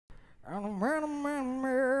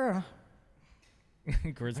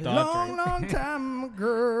Chris Long, Daughtry. long time,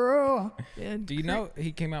 girl. And Do you know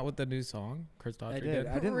he came out with a new song? Chris Daughtry I did.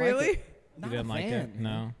 I didn't Really? like it. You Not didn't a like fan, it?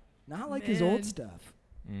 No. Not like his old Man. stuff.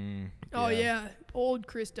 Oh yeah, old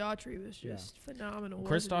Chris Daughtry was Yeah. just phenomenal.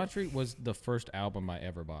 Chris wasn't it? Daughtry was the first album I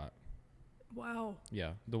ever bought. Wow.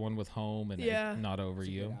 Yeah, the one with Home and Yeah. Not Over It's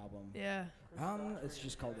a You. good album. Yeah. It's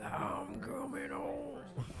just called. I'm coming home.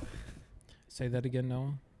 Say that again,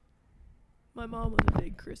 Noah. My mom was a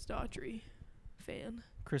big Chris Daughtry fan.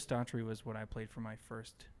 Chris Daughtry was what I played for my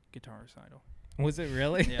first guitar recital. Was it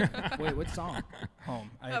really? Yeah. Wait, what song? Home.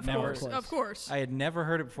 I Of had never, course, of course. I had never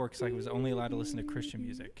heard it before because I was only allowed to listen to Christian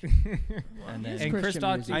music. And then, And Chris Christian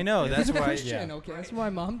Daughtry. music. I know, He's that's a why. Christian, yeah. okay, that's what my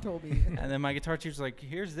mom told me. And then my guitar teacher was like,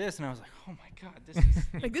 "Here's this," and I was like, "Oh my god, this is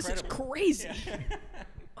Like this is incredible." crazy.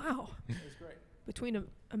 Wow. It was great. Between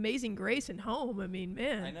Amazing Grace and Home, I mean,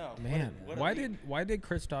 man. I know. Man, What a why leap. did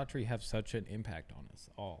Chris Daughtry have such an impact on us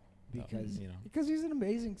all? because you know. because he's an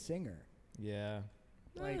amazing singer. Yeah,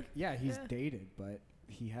 Like, yeah, he's yeah. dated, but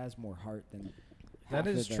he has more heart than That half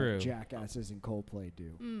is of the true. jackasses in Coldplay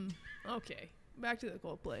do. Okay. Back to the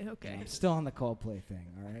Coldplay. Okay. I'm still on the Coldplay thing,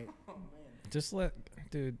 all right? just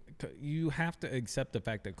dude. You have to accept the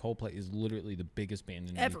fact that Coldplay is literally the biggest band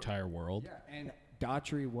in Ever. the entire world. And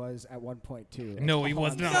Daughtry was at one point too. No, he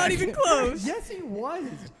was not. Not even close. Yes, he was.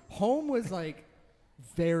 Home was like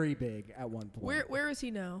very big at one point. Where is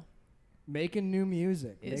he now? Making new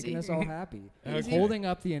music, Is making he? us all happy. Is He's he? holding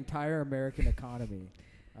up the entire American economy.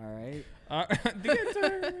 All right.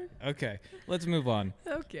 Okay, let's move on.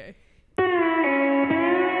 Okay.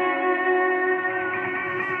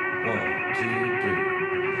 1, 2,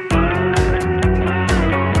 3.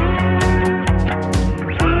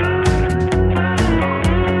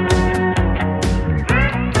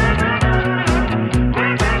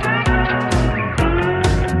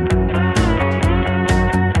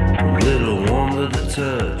 A little warm to the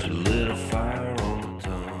touch, a little fire on the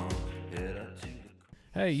tongue. Head out to the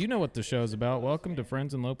Hey, you know what the show's about. Welcome to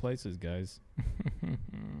Friends in Low Places, guys.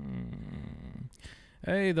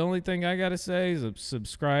 Hey, the only thing I got to say is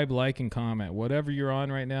subscribe, like, and comment. Whatever you're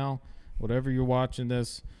on right now, whatever you're watching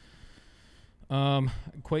this.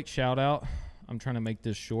 Quick shout out. I'm trying to make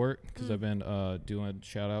this short because I've been doing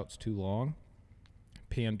shout outs too long.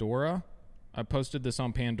 Pandora. I posted this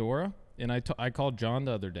on Pandora, and I called John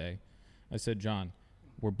the other day. I said, John,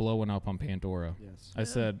 we're blowing up on Pandora. Yes. I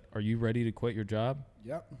said, are you ready to quit your job?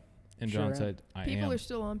 Yep. And Sure John am. said, I People am. are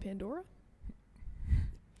still on Pandora?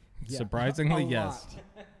 Yeah, Surprisingly, a yes.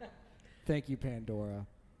 lot. Thank you, Pandora,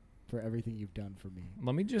 for everything you've done for me.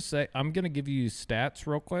 Let me just say, I'm going to give you stats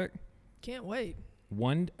real quick. Can't wait.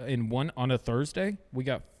 On a Thursday, we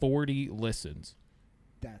got 40 listens.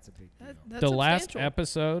 That's a big deal. That's The last substantial.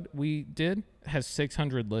 episode we did has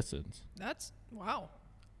 600 listens. That's wow.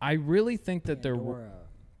 I really think that they're Pandora.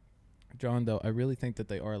 John, though. I really think that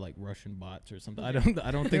they are like Russian bots or something. I don't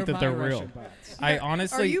think that my they're real. Russian bots. I Are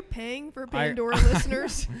honestly, you paying for Pandora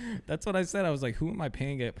listeners? that's what I said. I was like, who am I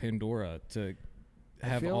paying at Pandora to I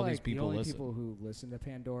have feel all like these people the only listen? people who listen to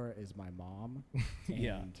Pandora is my mom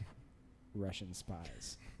Yeah. and Russian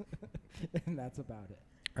spies. And that's about it.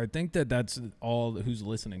 I think that that's all who's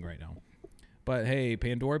listening right now. But hey,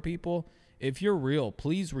 Pandora people, if you're real,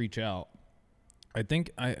 please reach out. I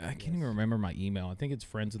think I can't even remember my email. I think it's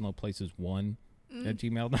friendsinlowplaces1 at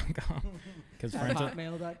gmail.com. Because At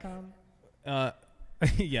hotmail.com.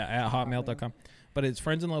 yeah, at hotmail.com. But it's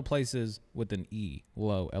friends in low places with an E.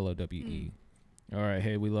 Low, L-O-W-E. All right.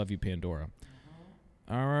 Hey, we love you, Pandora.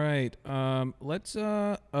 All right. Let's,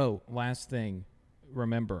 last thing.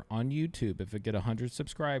 Remember, on YouTube, if it get 100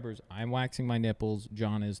 subscribers, I'm waxing my nipples.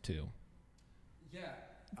 John is too. Yeah.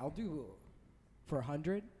 I'll do for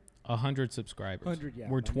 100. 100 subscribers. 100, yeah.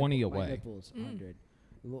 We're my 20 nipple, away. My nipples, 100.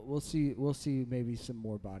 We'll see maybe some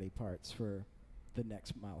more body parts for the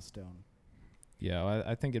next milestone. Yeah,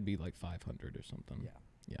 I think it'd be like 500 or something.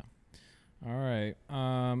 Yeah. All right.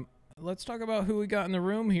 Let's talk about who we got in the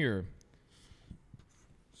room here.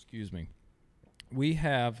 Excuse me. We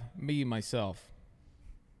have myself,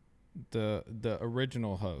 the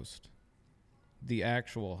original host, the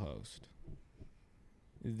actual host,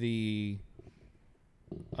 the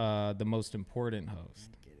most important host,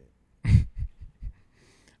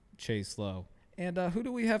 Chase Lowe. And who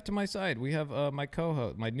do we have to my side? We have my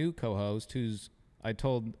co-host, my new co-host, who's I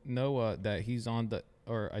told Noah that he's on the,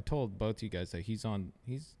 or I told both you guys that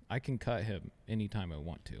I can cut him anytime I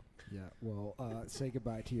want to. Yeah. Well, say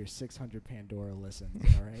goodbye to your 600 Pandora listens.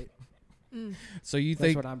 All right. So you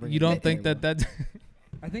That's what I'm bringing you to don't the think table. that's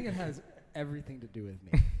I think it has everything to do with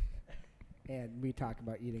me. and me talking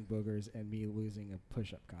about eating boogers and me losing a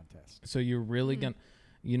push-up contest. So you're really gonna,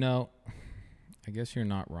 you know, I guess you're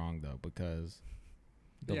not wrong though, because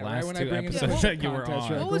the Yeah, right last when I two bring in the episodes push-up that you were contest,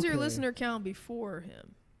 on. right. What was your Okay. listener count before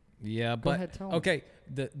him? Yeah, Go but ahead, tell 'em. okay.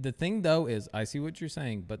 The thing though is, I see what you're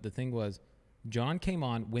saying, but the thing was, John came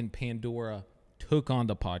on when Pandora took on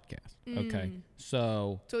the podcast. Okay,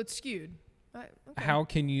 so So it's skewed. Okay. how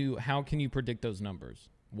can you predict those numbers?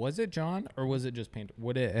 Was it John or was it just Pandora?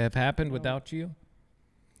 Would it have happened without you? I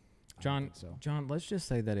don't John, think so. John, let's just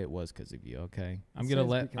say that it was because of you. Okay, It says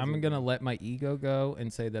because I'm of gonna you. let my ego go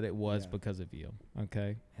and say that it was Yeah. because of you.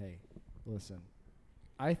 Okay. Hey, listen.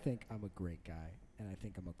 I think I'm a great guy, and I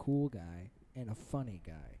think I'm a cool guy and a funny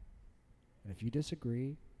guy. And if you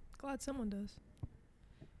disagree, Glad someone does.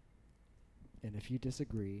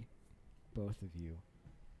 both of you,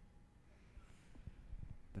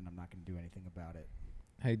 then I'm not going to do anything about it.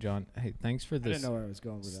 Hey, John. Hey, thanks for I this. didn't know where I was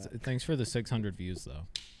going with that. Thanks for the 600 views, though.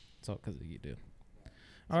 It's all because of you, dude.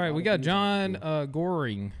 a All right, lot we of got views John on it,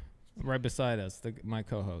 Goring right beside us, my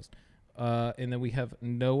co-host. And then we have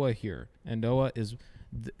Noah here. And Noah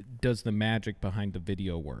does the magic behind the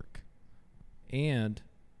video work. And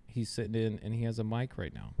he's sitting in, and he has a mic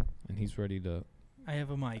right now. And he's ready to... I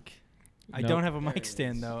have a mic. I No. don't have a There mic it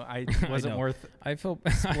stand is. though. I I wasn't know. worth I feel...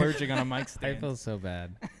 splurging on a mic I stand. feel so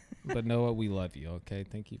bad. But Noah, we love you, okay?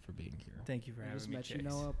 Thank you for being here. Thank you for I having just me, met Chase. you,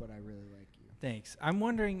 Noah, but I really like you. Thanks. I'm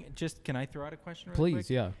wondering, just can I throw out a question real Please, quick?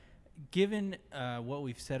 yeah. Given what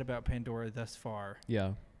we've said about Pandora thus far,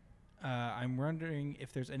 Yeah. I'm wondering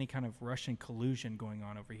if there's any kind of Russian collusion going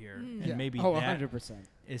on over here, and Yeah. maybe Oh, that 100%.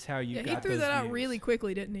 is how you Yeah, got he threw those that out views. really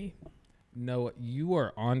quickly, didn't he? Noah, you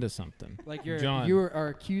are onto something. Like John. you are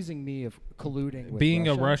accusing me of colluding with Being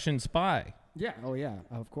Russia? a Russian spy. Yeah. Oh yeah.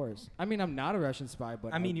 Of course. I mean, I'm not a Russian spy,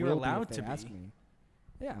 but I mean, you're will be allowed if to they ask be. me.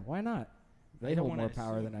 Yeah. Why not? They don't hold wanna more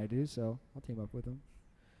power assume. than I do, so I'll team up with them.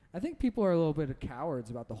 I think people are a little bit of cowards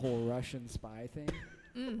about the whole Russian spy thing.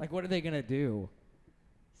 Like, what are they gonna do?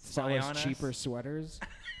 Sell Spy us on us? cheaper sweaters?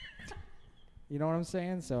 You know what I'm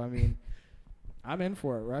saying? So I mean, I'm in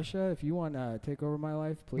for it. Russia, if you want to take over my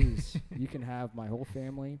life, please. You can have my whole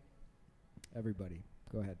family. Everybody,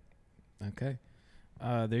 go ahead. Okay.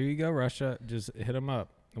 There you go, Russia. Just hit them up.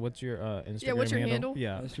 What's your Instagram what's your handle?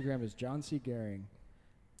 Yeah. Instagram is John C. Gehring.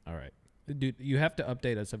 All right. Dude, you have to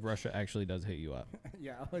update us if Russia actually does hit you up.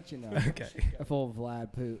 Yeah, I'll let you know. Okay. A full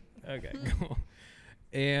Vlad Poot. Okay, cool.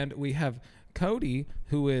 And we have Cody,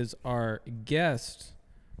 who is our guest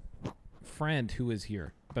friend who is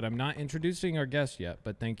here. But I'm not introducing our guest yet.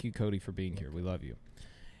 But thank you, Cody, for being here. We love you.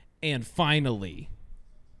 And finally,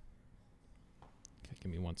 okay,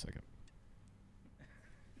 give me 1 second.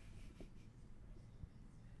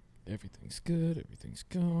 Everything's good. Everything's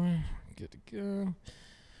going. Good to go.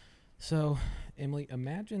 So, Emily,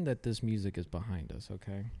 imagine that this music is behind us,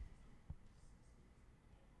 okay?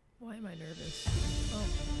 Why am I nervous? Oh,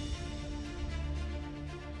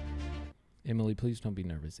 Emily, please don't be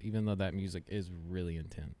nervous, even though that music is really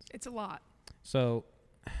intense. it's a lot. So,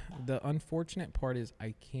 the unfortunate part is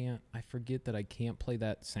I forget that I can't play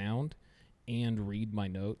that sound and read my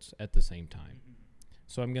notes at the same time.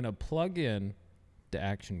 So, I'm going to plug in the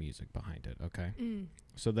action music behind it, okay?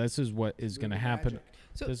 So, this is what is going to happen.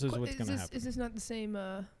 So This is what's gonna happen. Is this not the same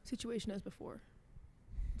situation as before?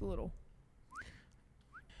 The little.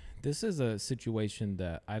 This is a situation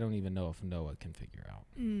that I don't even know if Noah can figure out.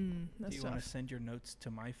 That's Do you want tough. to send your notes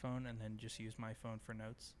to my phone and then just use my phone for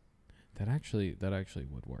notes? That actually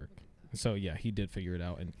would work. So yeah, he did figure it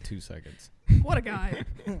out in 2 seconds. What a guy.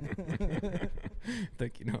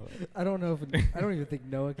 Thank you, Noah. I don't even think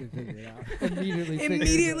Noah can figure it out.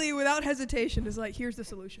 Immediately, without hesitation, is like, here's the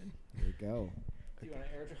solution. There you go. Do you want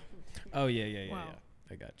to airdrop? Oh yeah. Wow.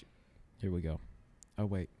 I got you. Here we go. Oh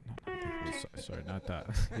wait, no, not that. Sorry, not that.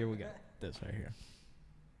 Here we go. This right here.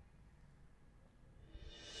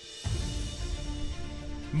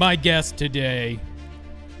 My guest today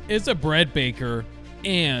is a bread baker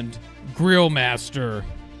and grill master.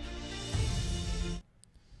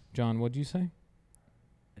 John, what'd you say?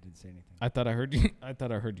 I didn't say anything. I thought I heard you. I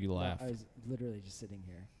thought I heard you No, laugh, I was literally just sitting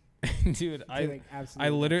here. dude. doing I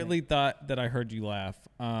absolutely literally nothing. thought that I heard you laugh.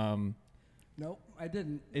 Nope, I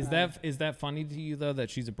didn't. Is that funny to you though that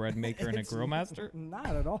she's a bread maker and a It's grill master?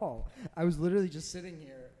 Not at all. I was literally just sitting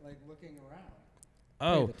here, like looking around.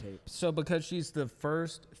 Oh, Play the tapes. so because she's the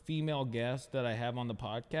first female guest that I have on the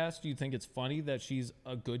podcast, do you think it's funny that she's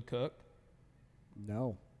a good cook?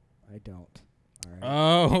 No, I don't. All right.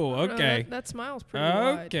 Oh, I don't know, that, that smile's pretty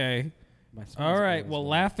wide. Okay. My All smile's right. good as Well,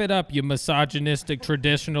 laugh it up, you misogynistic,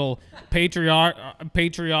 traditional,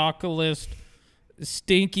 patriarchalist,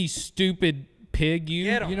 stinky, stupid pig you.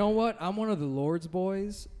 Get 'em. You know what? I'm one of the Lord's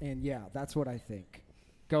boys, and yeah, that's what I think.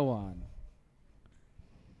 Go on.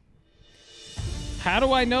 How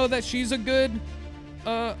do I know that she's a good,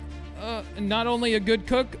 not only a good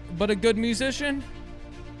cook, but a good musician?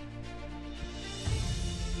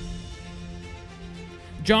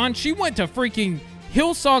 John, she went to freaking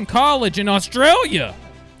Hillsong College in Australia.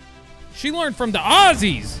 She learned from the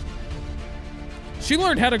Aussies. She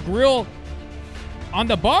learned how to grill on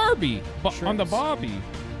the Barbie, on the Bobby.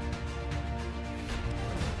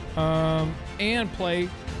 And play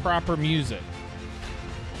proper music.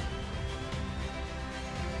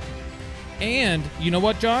 And you know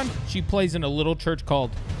what, John? She plays in a little church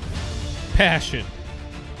called Passion.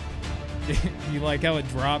 You like how it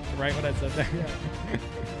dropped right when I said that?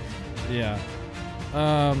 Yeah.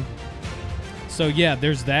 So yeah,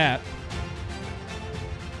 there's that.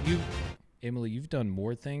 Emily, you've done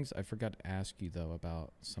more things. I forgot to ask you though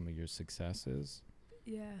about some of your successes.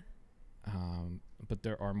 Yeah. But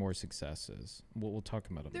there are more successes. We'll talk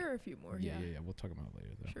about them. There are a few more. Yeah. Yeah. We'll talk about it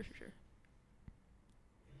later though. Sure.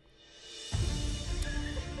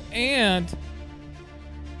 And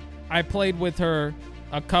I played with her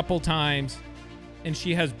a couple times, and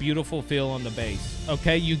she has beautiful feel on the bass.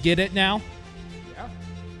 Okay, you get it now? Yeah.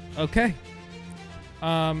 Okay.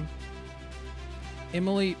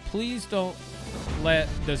 Emily, please don't let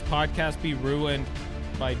this podcast be ruined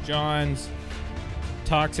by John's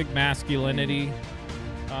toxic masculinity.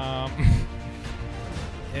 I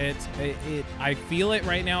feel it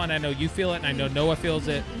right now, and I know you feel it, and I know Noah feels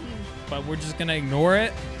it, but we're just gonna ignore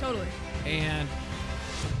it. Totally. And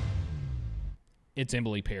it's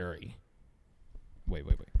Emily Perry. Wait.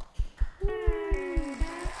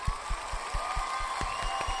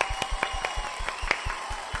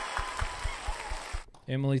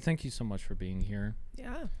 Emily, thank you so much for being here.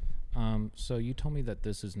 Yeah. So you told me that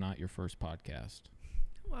this is not your first podcast.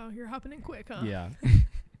 Wow, you're hopping in quick, huh? Yeah.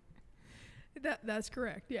 That's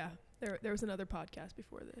correct. Yeah. There was another podcast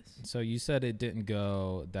before this. So you said it didn't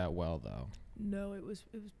go that well, though. No, it was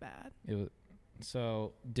bad.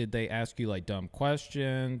 So did they ask you like dumb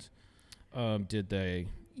questions? Did they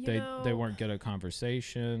weren't good at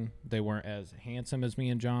conversation? They weren't as handsome as me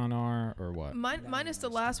and John are, or what? Minus the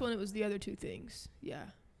last one, it was the other two things. Yeah.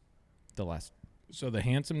 So the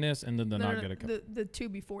handsomeness and then the not good at the two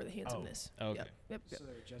before the handsomeness. Oh, okay. Yep. So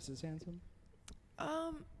they're just as handsome?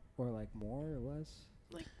 Um, Or like more or less?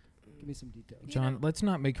 like, Give me some details. John, let's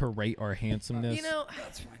not make her rate our handsomeness.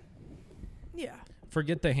 That's fine. Yeah.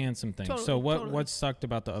 Forget the handsome thing. Totally, So totally. what sucked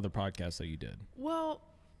about the other podcasts that you did? Well,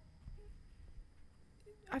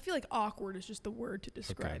 I feel like awkward is just the word to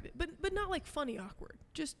describe it, but not like funny awkward.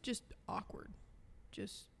 Just awkward.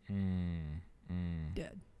 Just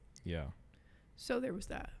dead. Yeah. So there was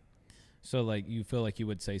that. So like you feel like you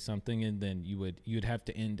would say something and then you'd have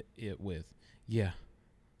to end it with yeah.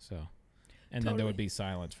 So and then there would Totally. be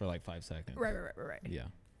silence for like 5 seconds. Right. Yeah.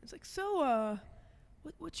 It's like, so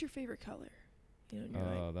what's your favorite color? You know, and you're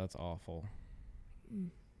like, that's awful.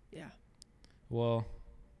 yeah. Well,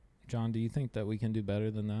 John, do you think that we can do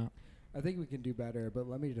better than that? I think we can do better, but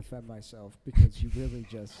let me defend myself because you really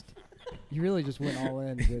just went all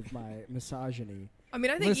in with my misogyny. I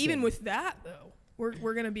mean, I think even Listen. with that though,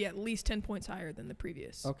 we're gonna be at least 10 points higher than the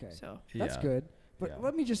previous. Okay. So That's Yeah. good. But Yeah.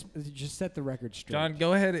 let me just set the record straight. John,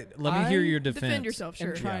 go ahead. Let me hear your defense. defend yourself, sure.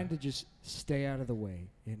 I'm trying to just stay out of the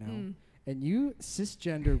way, you know? Mm. And you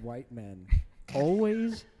cisgendered white men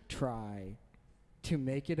always try to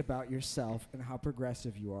make it about yourself and how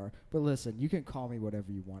progressive you are. But listen, you can call me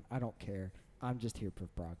whatever you want. I don't care. I'm just here for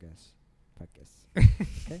progress.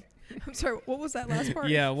 Okay? I'm sorry. What was that last part?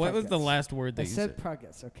 Yeah, what was the Progress. last word that I you said said?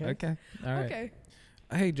 progress, okay? Okay. All right. Okay.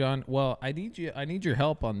 Hey, John. Well, I need your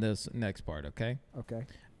help on this next part, okay? Okay.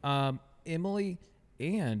 Emily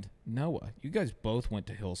and Noah, you guys both went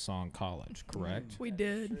to Hillsong College, correct? We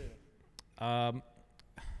did.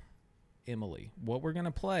 Emily, what we're going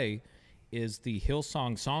to play is the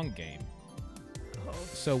Hillsong song game. Oh.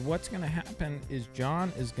 So what's going to happen is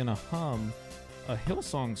John is going to hum a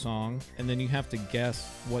Hillsong song, and then you have to guess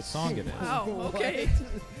what song it is. Wow. Okay.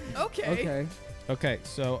 Okay. Okay. Okay,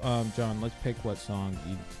 so John, let's pick what song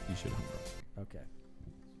you should hum. Okay.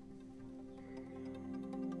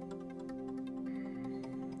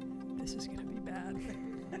 This is gonna be bad.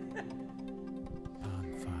 On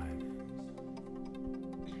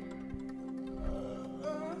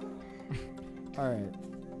 5. All right.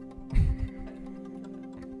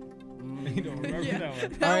 You don't remember Yeah. that one.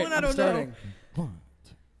 That All right, one I I'm don't starting. know. 1,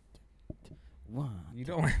 2, 1. You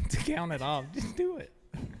don't have to count it off. Just do it.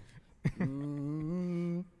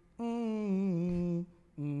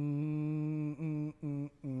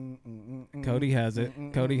 Cody, Cody has it.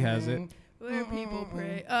 Cody has it. Where people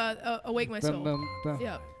pray. Awake my soul.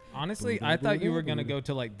 Yeah. Honestly, I thought you were gonna go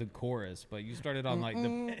to like the chorus, but you started on like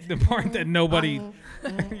the part that nobody.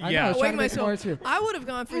 Yeah. Awake my soul. I would have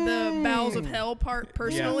gone for the bowels of hell part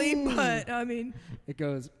personally, but I mean. It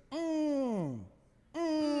goes.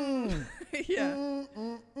 Yeah.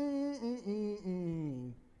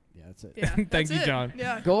 Yeah, that's it. Yeah, Thank you, John.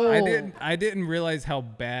 Yeah. Goal. I didn't realize how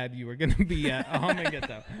bad you were gonna be at humming it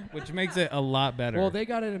though, which makes it a lot better. Well, they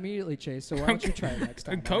got it immediately, Chase. So why don't you try it next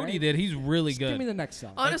time? Cody right? did. He's really Just good. Give me the next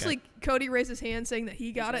song. Honestly, Cody raised his hand saying that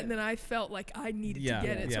he got it, and then I felt like I needed to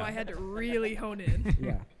get it, so I had to really hone in.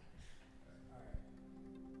 Yeah.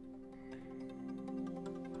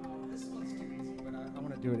 I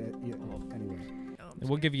want to do it anyway.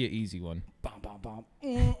 We'll give you an easy one.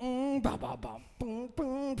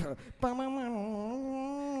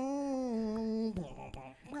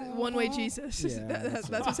 One way Jesus. Yeah, that's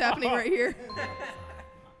what's happening right here.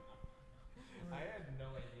 I had no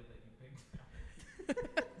idea that you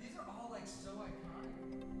picked that. These are all like so iconic.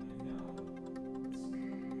 I know.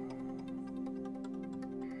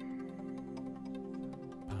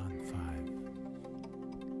 Pond 5.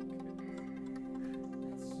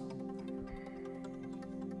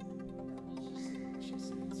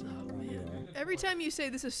 Every time you say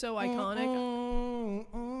this is so iconic,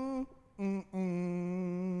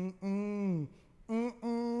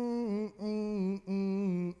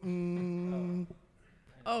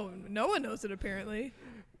 oh, no one knows it apparently.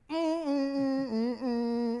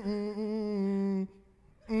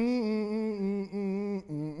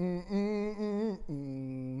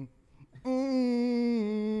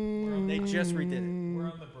 They just redid it. We're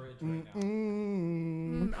on the bridge right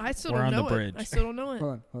now. I still We're don't on know the it. bridge. I still don't know it.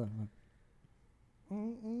 Hold on.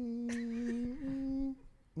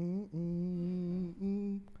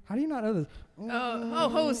 How do you not know this? Oh,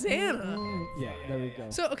 Hosanna. Yeah, there we go.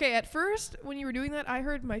 So, okay, at first, when you were doing that, I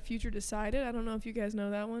heard My Future Decided. I don't know if you guys know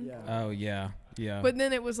that one. Yeah. Oh yeah. But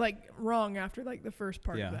then it was like wrong after like the first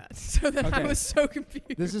part Yeah. of that. So then I Okay. was so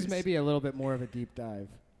confused. This is maybe a little bit more of a deep dive.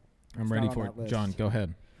 I'm It's ready not on for that it. list. John, go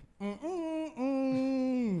ahead.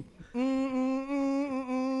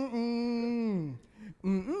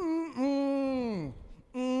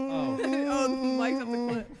 Oh, the mic's up the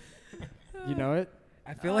clip. You know it?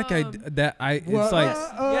 I feel like it's Whoa, like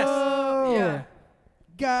Yeah.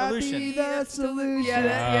 Got Solution. me the solution.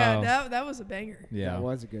 Yeah, that was a banger. yeah. That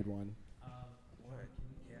was a good one.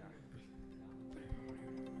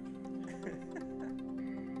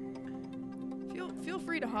 Feel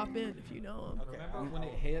free to hop in if you know him. Remember when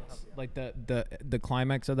it hits like the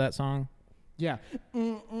climax of that song? Yeah.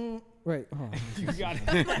 Wait, hold on. You got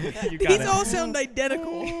it. These all sound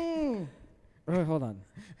identical. Wait, hold on.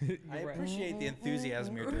 I appreciate the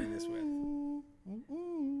enthusiasm you're doing this with.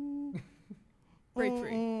 Break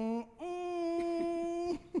free.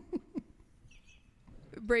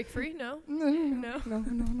 Break free? No. No.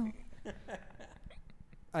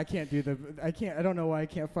 I can't do the. I don't know why I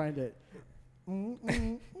can't find it.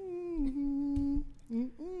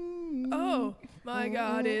 Oh, my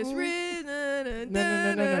God is risen.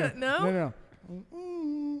 No.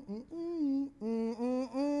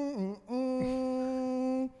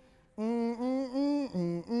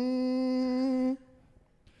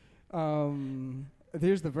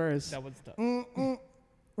 There's the verse. That was tough.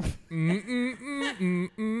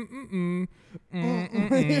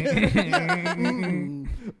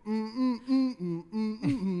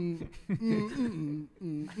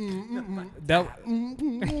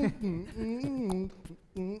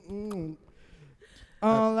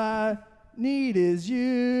 All I need is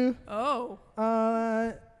you. Oh.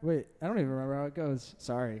 Wait, I don't even remember how it goes.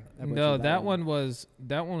 Sorry. I No, butchered that one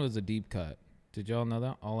was a deep cut. Did y'all know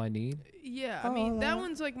that? All I need. Yeah, I mean that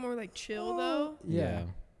one's like more like chill though. Yeah.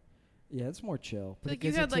 Yeah, it's more chill. But Like it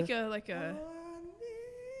you gets had into- like a.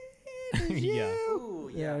 Yeah. Ooh,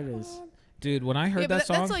 Yeah, it is. Dude, when I heard Yeah, but that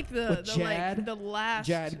song, that's like With Jad? like the last.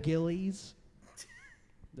 Jad Gillies.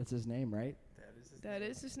 That's his name, right? That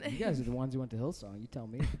is his name. You guys are the ones who went to Hillsong. You tell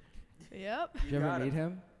me. Yep. Did you ever meet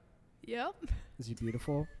him? Yep. Is he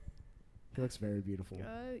beautiful? He looks very beautiful.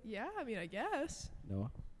 Yeah, I mean, I guess.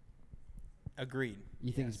 Noah? Agreed.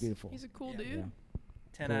 You think he's beautiful? He's a cool Yeah. dude. Yeah.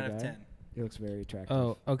 10 Cool out of guy. 10. He looks very attractive.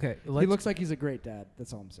 oh, okay. He looks like he's a great dad.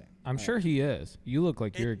 That's all I'm saying. I'm sure he is. You look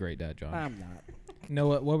like you're a great dad, John. I'm not.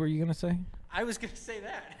 Noah, what were you gonna say? I was going to say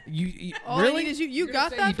that. You All I really? need is you. You You're got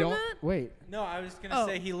saying that you from don't? that? Wait. No, I was going to Oh.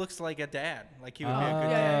 say he looks like a dad. Like he would be a Oh. good Yeah,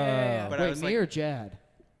 dad. yeah. But I Wait, was me like, or Jad?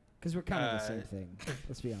 Because we're kind of the same Uh, thing.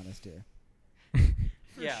 Let's be honest here.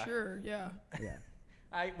 For Yeah. sure. Yeah. Yeah.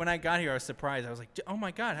 When I got here, I was surprised. I was like, "Oh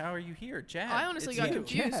my God, how are you here, Jad?" I honestly It's got you."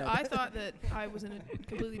 confused. Chad. I thought that I was in a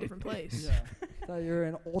completely different place. Thought you were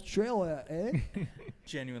in Australia, eh?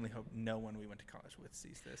 Genuinely hope no one we went to college with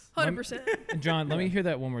sees this. 100%. John, let me hear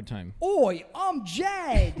that one more time. Oi, I'm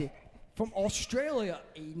Jad from Australia,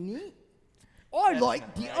 ain't it? I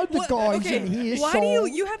like the other guys in here. Why do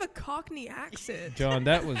you have a Cockney accent? John,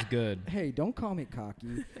 that was good. Hey, don't call me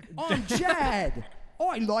cocky. I'm Jad.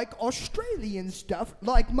 I like Australian stuff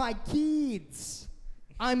like my kids.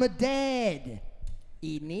 I'm a dad.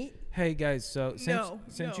 Ain't it? Hey guys, so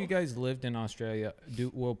since No. you guys lived in Australia,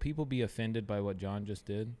 will people be offended by what John just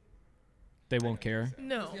did? They won't care.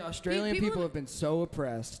 No. The Australian people have been so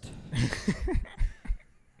oppressed.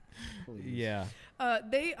 Please. Yeah.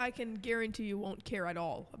 I can guarantee you won't care at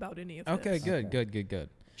all about any of Okay, this. good, Okay. good.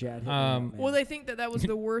 Jad hit me Um, up, man. Well, they think that was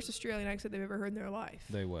the worst Australian accent they've ever heard in their life.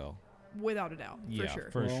 They will. Without a doubt. Yeah, For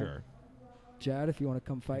sure. for Well, sure. Jad, if you want to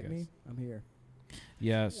come fight guess. me, I'm here.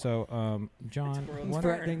 Yeah. So, John, It's I'm what,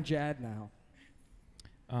 threatening Jad now.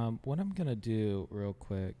 what I'm gonna do real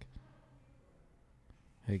quick.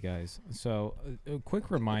 Hey guys, so a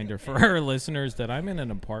quick reminder for our listeners that I'm in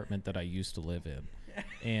an apartment that I used to live in,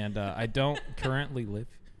 and I don't currently live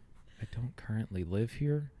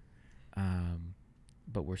here,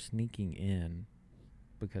 but we're sneaking in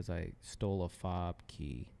because I stole a fob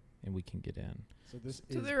key and we can get in. So this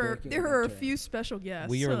So is there breaking are a into- few special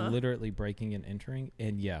guests. We are literally breaking and entering,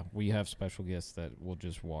 and yeah, we have special guests that will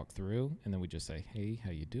just walk through, and then we just say, "Hey,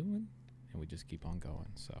 how you doing?" and we just keep on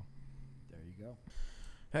going. So. There you go.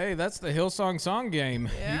 Hey, that's the Hillsong song game.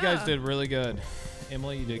 You guys Yeah. did really good.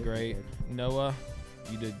 Emily, you did great. Noah,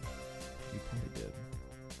 you probably did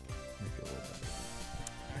maybe a little better.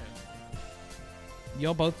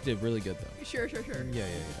 Y'all both did really good though. Sure. Yeah.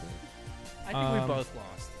 I think we both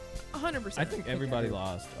lost. 100%. I think everybody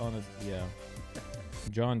lost. Yeah.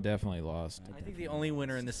 John definitely lost. I think the only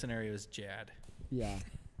winner in this scenario is Jad. Yeah.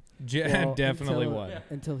 Jad Well, definitely until, won.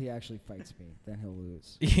 Until he actually fights me, then he'll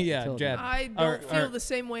lose. Yeah, Until Jad. I Or- don't feel or- the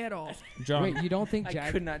same way at all. John. Wait, you don't think I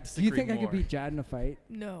Jad? could not Do disagree you think I more. could beat Jad in a fight?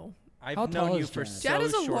 No. I've How known tall you is for Jad? so Jad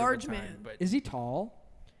is a short of large time, man. but Is he tall?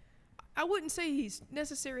 I wouldn't say he's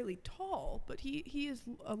necessarily tall, but he is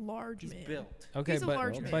a large he's man. built. Okay, He's a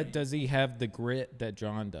large man. but does he have the grit that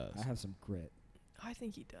John does? I have some grit. I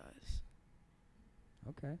think he does.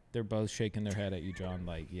 Okay. They're both shaking their head at you, John,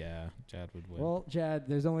 like, yeah, Jad would win. Well, Jad,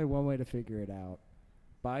 there's only one way to figure it out.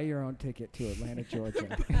 Buy your own ticket to Atlanta,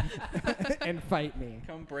 Georgia, and fight me.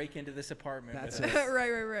 Come break into this apartment. That's with it. us.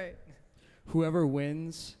 Right. Whoever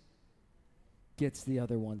wins gets the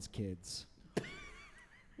other one's kids.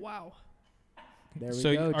 Wow. There we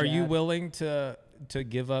So go. are you Jad. willing to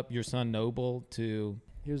give up your son Noble to?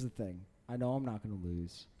 Here's the thing. I know I'm not going to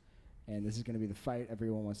lose. And this is going to be the fight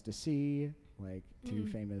everyone wants to see. Like two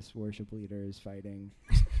famous worship leaders fighting.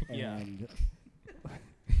 Yeah. And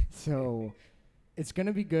so it's going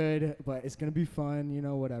to be good, but it's going to be fun,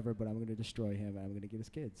 whatever. But I'm going to destroy him and I'm going to get his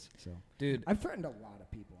kids. So, Dude, I've threatened a lot of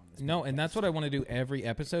people on this. no, and podcast. that's what I want to do every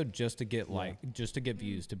episode, just to get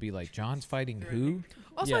views, to be like, John's fighting who?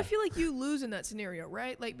 Also, Yeah. I feel like you lose in that scenario,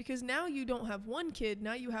 right? Like, because now you don't have one kid,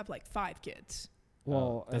 now you have like 5 kids.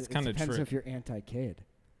 Well, that's it kinda depends true. if you're anti-kid.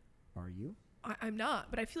 Are you? I'm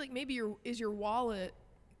not, but I feel like maybe is your wallet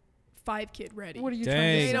 5 kid ready? What are you Dang,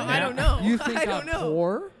 trying to say? man. I don't know. You think I don't I'm know.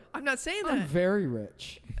 poor? I'm not saying I'm that. very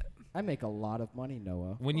rich. I make a lot of money,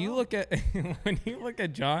 Noah. When you look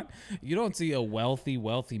at John, you don't see a wealthy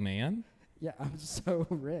man. Yeah, I'm so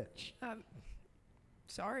rich.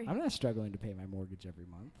 Sorry. I'm not struggling to pay my mortgage every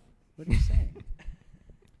month. What are you saying?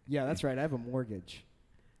 Yeah, that's right. I have a mortgage.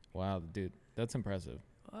 Wow, dude, that's impressive.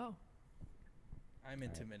 Wow. I'm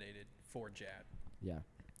intimidated for Jad. Yeah.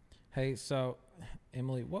 Hey, so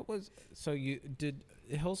Emily, you did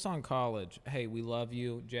Hillsong College? Hey, we love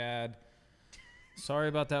you, Jad. Sorry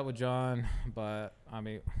about that with John, but I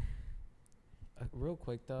mean, real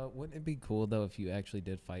quick though, wouldn't it be cool though if you actually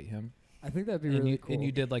did fight him? I think that'd be And really you cool. and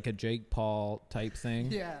you did like a Jake Paul type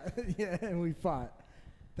thing. Yeah, yeah, and we fought.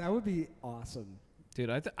 That would be awesome. Dude,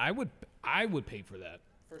 I would pay for that.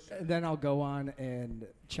 And then I'll go on and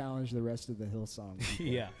challenge the rest of the Hillsong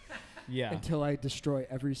people Yeah. until I destroy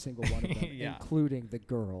every single one of them, Yeah. including the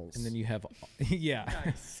girls. And then you have Yeah,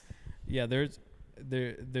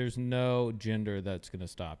 there's no gender that's going to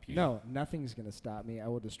stop you. No, nothing's going to stop me. I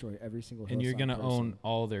will destroy every single Hillsong And you're going to person. own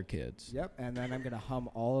all their kids. Yep, and then I'm going to hum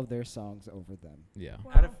all of their songs over them. Yeah.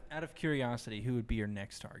 Wow. Out of curiosity, who would be your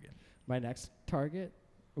next target? My next target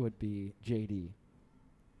would be JD.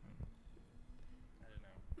 I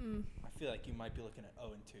don't know. I feel like you might be looking at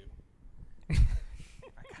 0 and 2.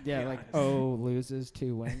 Yeah, be like honest. loses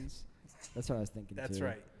 2 wins. That's what I was thinking. That's too.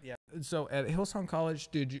 right. Yeah. So at Hillsong College,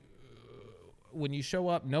 did you, when you show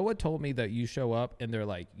up, Noah told me that you show up and they're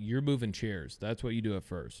like, you're moving chairs. That's what you do at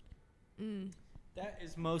first. That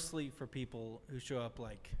is mostly for people who show up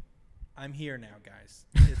like, I'm here now, guys.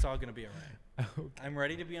 It's all going to be all right. Okay. I'm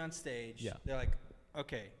ready to be on stage. Yeah. They're like,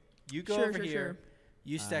 okay, you go Sure, over sure, here. sure.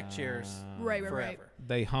 You stack chairs Right, forever. right.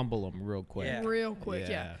 They humble them real quick. Yeah. Real quick,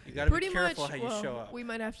 yeah. You got to be Pretty careful much. how you Well, show up. we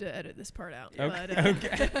might have to edit this part out.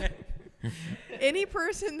 Okay. But, any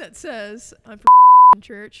person that says I'm from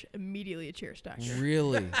church, immediately a chair stacker.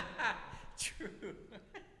 Really? True.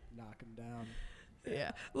 Knock him down.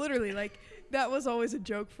 Yeah, literally, like that was always a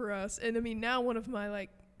joke for us. And I mean, now one of my like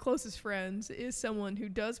closest friends is someone who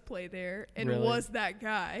does play there and Really? was that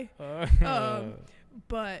guy.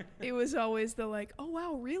 But it was always the like, oh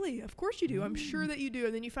wow, really? Of course you do. I'm sure that you do.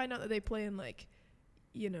 And then you find out that they play in like,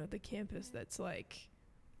 you know, the campus that's like,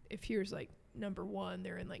 if here's like number 1,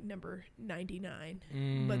 they're in like number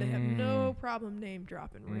 99. But they have no problem name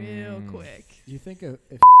dropping real quick. Do you think if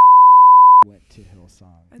went to Hillsong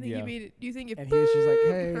I think you mean. Do you think if and he was just like,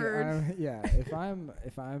 hey, heard-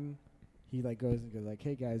 if I'm, he like goes and goes like,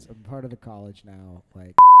 hey guys, I'm part of the college now.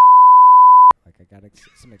 Like I got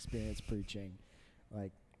some experience preaching.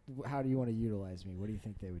 Like, how do you want to utilize me? What do you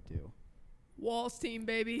think they would do? Walls team,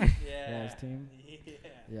 baby. Yeah. Walls team? Yeah.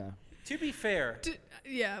 Yeah. To be fair,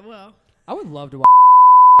 Yeah, well, I would love to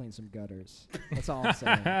clean some gutters. That's all I'm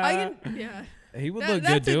saying. I can. Yeah, He would look good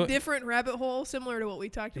that's a doing it. different rabbit hole, similar to what we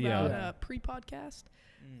talked Yeah. about pre-podcast.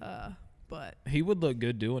 But He would look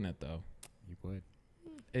good doing it, though. You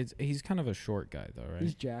would. He's kind of a short guy, though, right?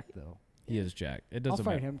 He's Jack though. He is Jack. It I'll doesn't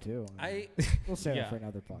fight matter. him too. I We'll save Yeah. it for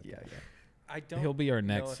another podcast. I don't. He'll be our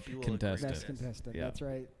know next if you will agree contestant. with Next this. contestant. Yeah. That's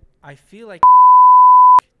right. I feel like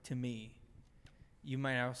to me, you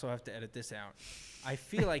might also have to edit this out. I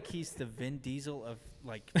feel like he's the Vin Diesel of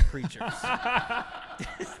like preachers. Does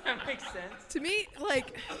that make sense? to me,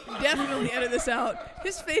 like, definitely edit this out.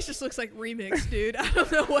 His face just looks like remix, dude. I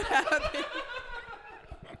don't know what happened.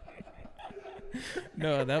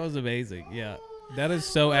 No, that was amazing. Yeah. That is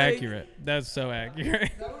so Like- accurate. That's so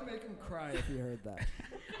accurate. That would make him cry if he heard that.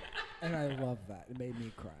 And I love that. It made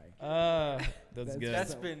me cry. That's good.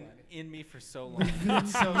 That's so been funny. in me for so long. I'm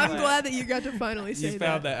so I'm glad that you got to finally say You that.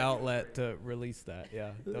 found the outlet to release that.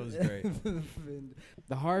 Yeah, that was great.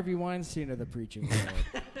 The Harvey Weinstein of the preaching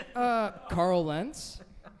world. Carl Lentz.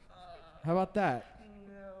 How about that?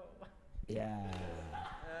 No. Yeah.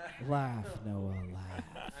 Laugh, Noah, laugh.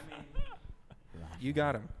 I mean, you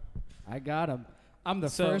got him. I got him. I'm the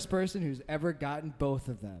So- first person who's ever gotten both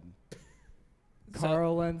of them.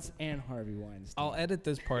 Carl Lentz and Harvey Weinstein. I'll edit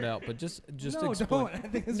this part out, but just No, explain. don't. I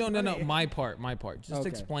think it's No. funny. My part. Just Okay.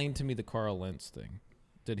 explain to me the Carl Lentz thing.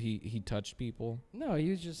 Did he touch people? No, he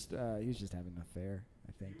was just having an affair,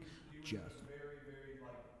 I think. Just.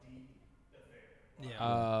 Yeah.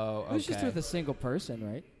 Oh, It was just okay. with a single person,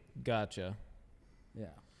 right? Gotcha. Yeah.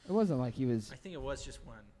 It wasn't like he was. I think it was just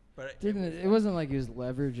one, but It wasn't like he was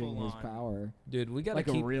leveraging Full his on. power Dude, we gotta like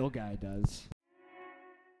keep. a real guy does.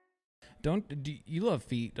 You love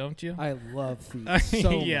feet, don't you? I love feet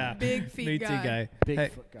so Yeah. much. Big feet Me guy. too, guy. Big hey,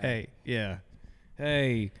 foot guy. Hey, yeah.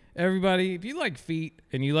 Hey, everybody, if you like feet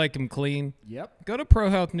and you like them clean, Yep. go to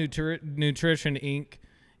Pro Health Nutrition Inc.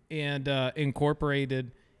 and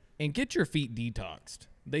Incorporated and get your feet detoxed.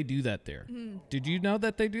 They do that there. Did you know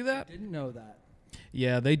that they do that? Didn't know that.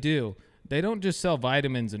 Yeah, they do. They don't just sell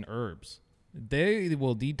vitamins and herbs. They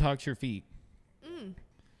will detox your feet.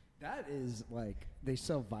 That is like they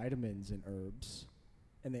sell vitamins and herbs,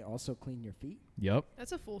 and they also clean your feet. Yep.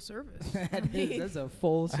 That's a full service. That's a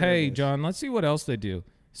full. Hey, service. John, let's see what else they do.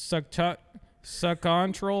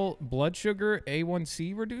 Succontrol blood sugar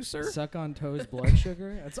A1C reducer. Suck on toes blood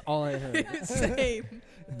sugar. That's all I heard. Same.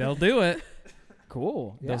 They'll do it.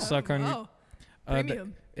 Cool. Yeah. They'll suck on your. Oh, th-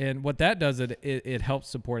 premium. and what that does, it helps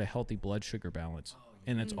support a healthy blood sugar balance,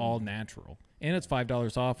 and it's all natural. And it's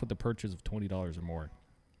 $5 off with the purchase of $20 or more.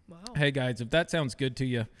 Wow. Hey guys, if that sounds good to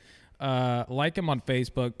you, like them on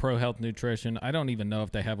Facebook, Pro Health Nutrition. I don't even know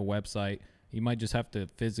if they have a website. You might just have to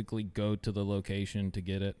physically go to the location to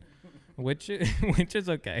get it, which is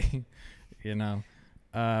okay. You know,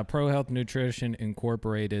 Pro Health Nutrition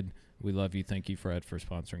Incorporated. We love you. Thank you, Fred, for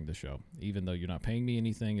sponsoring the show. Even though you're not paying me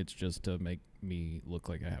anything, it's just to make me look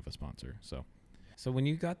like I have a sponsor. So when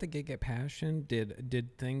you got the gig at Passion, did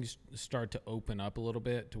things start to open up a little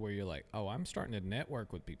bit to where you're like, oh, I'm starting to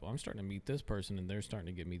network with people. I'm starting to meet this person, and they're starting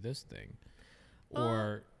to give me this thing,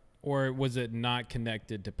 or was it not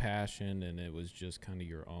connected to Passion, and it was just kind of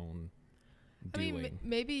your own I doing? mean,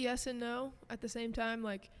 maybe yes and no at the same time.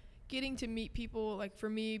 Like, getting to meet people, like for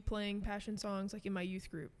me playing passion songs like in my youth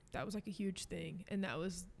group, that was like a huge thing. And that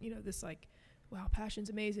was, you know, this like, wow, passion's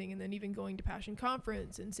amazing. And then even going to Passion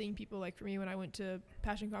Conference and seeing people, like for me when I went to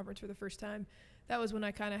Passion Conference for the first time, that was when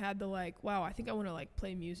I kind of had the like, wow, I think I want to like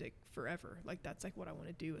play music forever. Like that's like what I want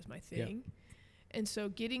to do is my thing. Yeah. And so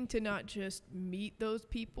getting to not just meet those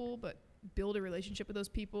people, but build a relationship with those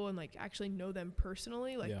people and like actually know them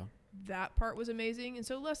personally, like that part was amazing. And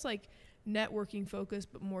so less like networking focused,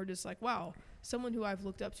 but more just like, wow, someone who I've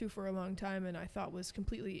looked up to for a long time and I thought was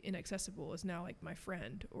completely inaccessible is now like my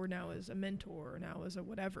friend, or now is a mentor, or now is a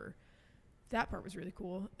whatever. That part was really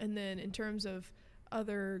cool. And then in terms of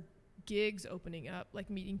other gigs opening up, like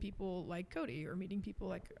meeting people like Cody, or meeting people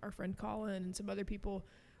like our friend Colin and some other people,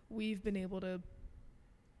 we've been able to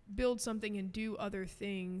build something and do other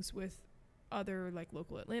things with other like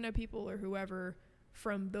local Atlanta people or whoever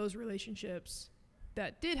from those relationships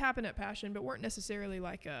that did happen at Passion, but weren't necessarily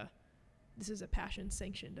like this is a Passion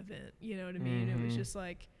sanctioned event. You know what I mean? It was just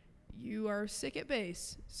like, you are sick at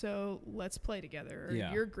bass, so let's play together. Or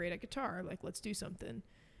you're great at guitar, like let's do something.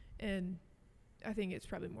 And I think it's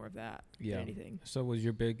probably more of that than anything. So was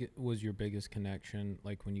your biggest connection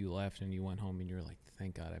like when you left and you went home and you're like,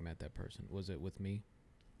 thank God I met that person? Was it with me?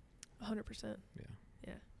 100%.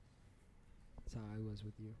 Yeah. That's how I was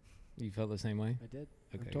with you. You felt the same way? I did.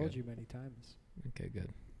 Okay, I've told good. you many times. Okay, good.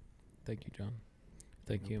 Thank you, John.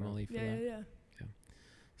 Thank you, Emily, for that. Yeah.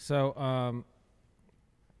 So,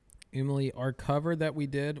 Emily, our cover that we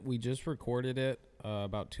did, we just recorded it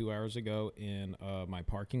about 2 hours ago in my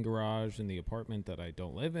parking garage in the apartment that I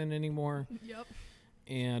don't live in anymore. Yep.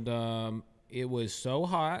 And it was so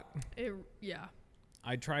hot.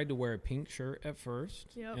 I tried to wear a pink shirt at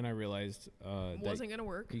first, and I realized wasn't going to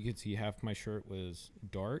work. You could see half my shirt was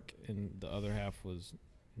dark and the other half was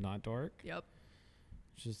not dark. Yep.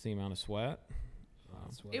 Just the amount of sweat.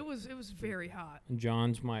 It was very hot.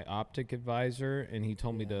 John's my optic advisor, and he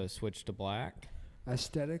told me to switch to black.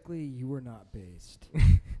 Aesthetically, you were not based.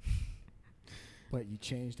 But you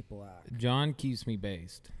changed to black. John keeps me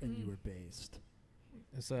based. And you were based.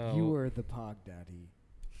 So you were the Pog Daddy.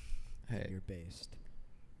 Hey. You're based.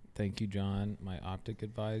 Thank you, John, my optic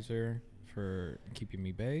advisor, for keeping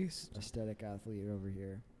me based. Aesthetic athlete over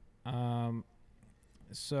here.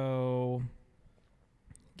 So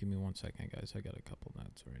give me 1 second, guys. I got a couple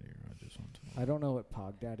notes right here. I don't know what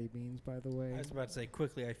Pog Daddy means, by the way. I was about to say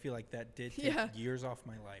quickly, I feel like that did take years off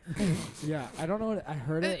my life. Yeah, I don't know what I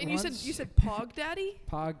heard it. And once. you said Pog Daddy?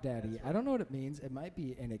 Pog Daddy. I don't know what it means. It might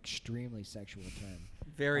be an extremely sexual term.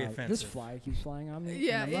 Very offensive. This fly keeps flying on me.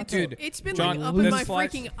 Yeah, dude, it's been John, like up in my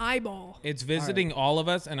freaking eyeball. It's visiting all of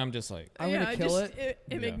us, and I'm just like, I'm gonna kill it.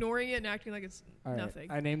 I'm ignoring it and acting like it's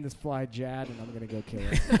nothing. I named this fly Jad, and I'm gonna go kill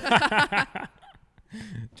it.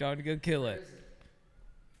 John, go kill it.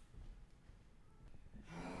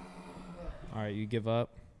 All right, you give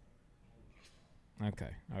up? Okay,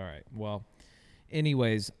 all right. Well,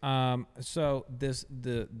 anyways, so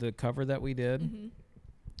the cover that we did,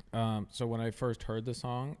 so when I first heard the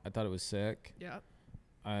song, I thought it was sick. Yeah.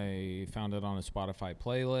 I found it on a Spotify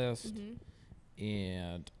playlist,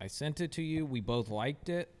 and I sent it to you. We both liked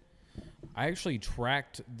it. I actually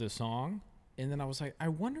tracked the song, and then I was like, I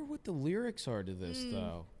wonder what the lyrics are to this,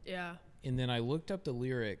 though. Yeah. And then I looked up the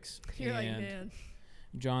lyrics. You're like, man.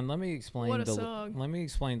 John, let me explain. What a song. Let me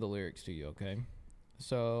explain the lyrics to you, okay?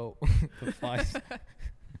 So the flies,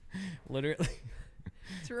 literally,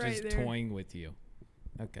 it's right just there. toying with you.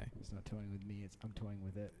 Okay. It's not toying with me. I'm toying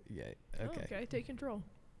with it. Yeah. Okay. Okay. Take control.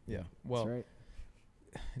 Yeah. Well, that's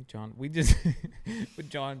right. John, we just,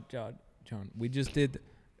 John, we just did.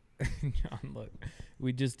 John, look,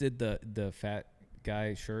 we just did the fat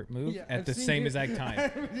guy shirt move at the same exact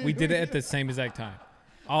time. We did it at the same exact time.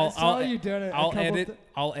 I'll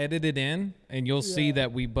edit it in, and you'll see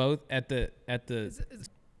that we both at the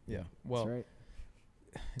yeah. Well, that's right.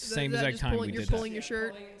 Same exact time we did You're that. pulling your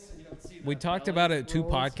shirt. We talked about it 2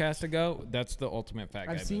 podcasts ago. That's the ultimate fat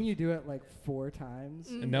guy. I've seen you do it like 4 times.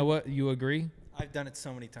 Noah, you agree? I've done it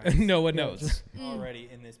so many times. Noah knows. Already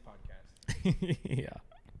in this podcast. Yeah.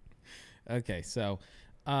 Okay, so,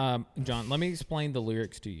 John, let me explain the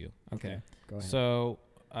lyrics to you. Okay. Go ahead. So,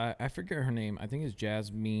 I forget her name. I think it's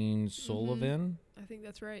Jazmine Sullivan. I think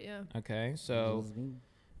that's right. Yeah. Okay, so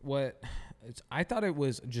I thought it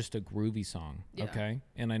was just a groovy song. Yeah. Okay,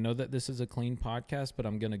 and I know that this is a clean podcast, but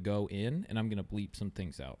I'm gonna go in and I'm gonna bleep some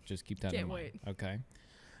things out. Just keep that in mind. Okay.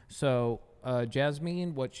 So,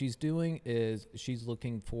 Jazmine, what she's doing is she's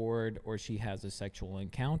looking forward, or she has a sexual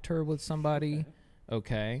encounter with somebody.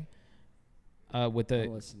 Okay. With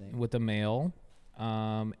a male.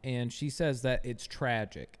 And she says that it's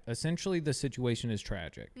tragic. Essentially, the situation is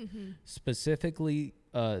tragic. Mm-hmm. Specifically,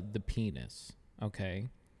 the penis. Okay,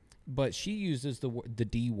 but she uses the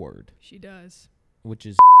D word, She does. which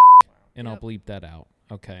is, and I'll Yep. bleep that out.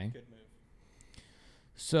 Okay. Good move.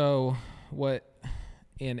 So what?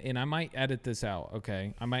 And I might edit this out.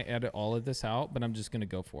 Okay, I might edit all of this out, but I'm just gonna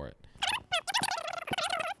go for it.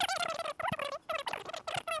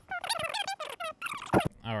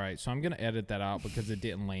 All right, so I'm gonna edit that out because it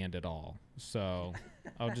didn't land at all. So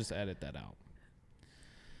I'll just edit that out.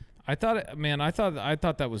 I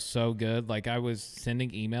thought that was so good. Like I was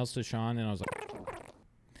sending emails to Sean, and I was like,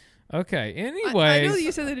 okay. Anyways, I know that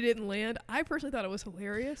you said that it didn't land. I personally thought it was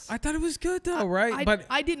hilarious. I thought it was good though, right? But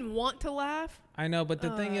I didn't want to laugh. I know, but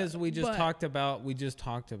the thing is, we just but- talked about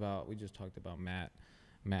Matt.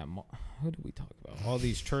 Who did we talk about? All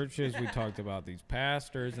these churches. We talked about these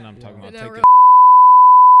pastors, and I'm talking about And now taking we're-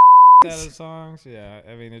 out of songs. Yeah,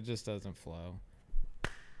 I mean, it just doesn't flow.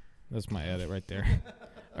 That's my edit right there.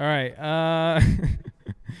 All right.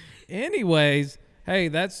 Anyways, hey,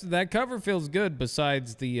 that cover feels good.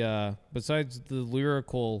 Besides the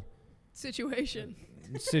lyrical Situation.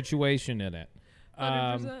 situation in it.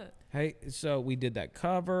 100%. Hey, so we did that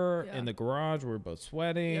cover Yeah. in the garage. We were both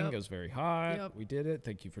sweating. Yep. It was very hot. Yep. We did it.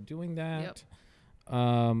 Thank you for doing that.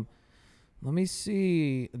 Yep. Let me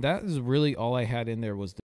see. That is really all I had in there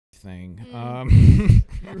was the thing.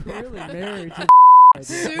 You're really married to idea.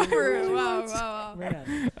 Super. Wow.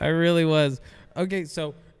 Man. I really was. Okay,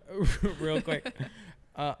 so real quick,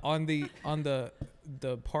 on the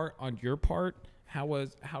part on your part,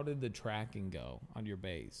 how did the tracking go on your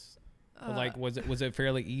bass? Like was it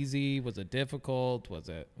fairly easy? Was it difficult? Was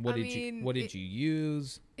it what did you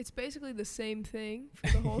use? It's basically the same thing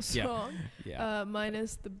for the whole Yeah. song. Yeah.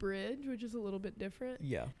 Minus the bridge, which is a little bit different.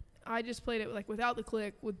 Yeah. I just played it like without the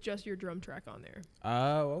click with just your drum track on there.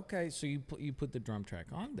 Oh, okay. So you put the drum track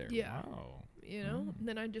on there. Yeah. Wow. You know? And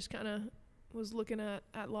then I just kind of was looking at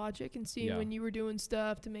Logic and seeing Yeah. when you were doing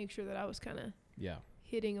stuff to make sure that I was kind of Yeah.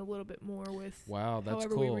 hitting a little bit more with Wow, that's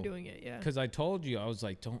however cool. we were doing it. Yeah. Because I told you, I was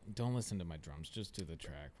like, don't listen to my drums, just do the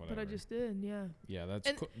track, whatever. But I just did, yeah. Yeah, that's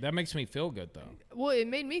and- cool. That makes me feel good though. Well, it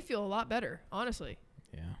made me feel a lot better, honestly.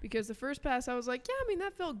 Yeah. Because the first pass, I was like, yeah, I mean,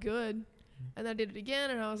 that felt good. And I did it again,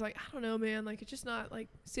 and I was like, I don't know, man. Like, it's just not, like,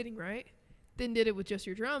 sitting right. Then did it with just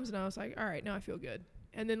your drums, and I was like, all right, now I feel good.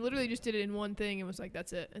 And then literally just did it in one thing and was like,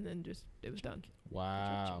 that's it. And then just, it was done.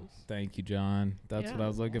 Wow. Thank you, John. That's what Yeah. I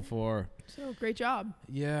was looking for. So, great job.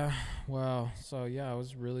 Yeah. Wow. So yeah, it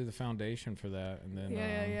was really the foundation for that. And then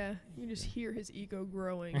Yeah. You just hear his ego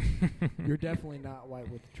growing. You're definitely not white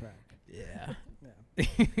with the track. Yeah.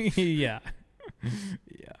 Yeah. yeah.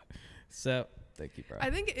 Yeah. So thank you, bro. I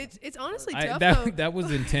think it's honestly tough, though. that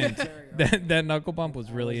was intense. that knuckle bump was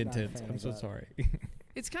I really was not a intense. fan I'm of so that. sorry.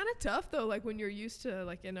 It's kind of tough, though, like, when you're used to,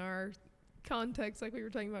 like, in our context, like we were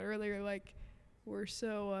talking about earlier, like, we're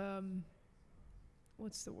so,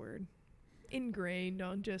 what's the word? Ingrained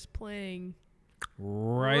on just playing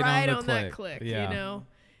right on the that click, Yeah. you know?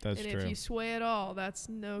 That's and true. if you sway at all, that's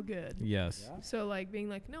no good. Yes. Yeah. So, like, being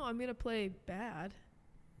like, no, I'm going to play bad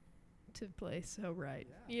to play so right,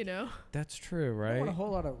 you know? That's true, I don't want a right?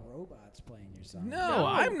 whole lot of robots playing your song. No,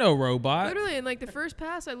 I'm no robot. Literally, in, like, the first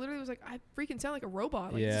pass, I literally was like, I freaking sound like a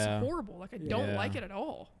robot. Like, this Yeah. is horrible. Like, I don't Yeah. like it at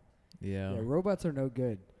all. Yeah. Yeah, robots are no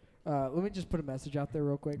good. Let me just put a message out there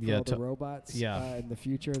real quick for Yeah, all the robots yeah. in the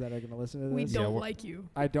future that are going to listen to this. We don't we're- like you.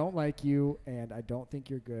 I don't like you, and I don't think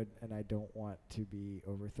you're good, and I don't want to be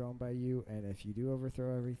overthrown by you. And if you do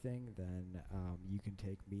overthrow everything, then you can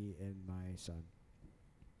take me and my son.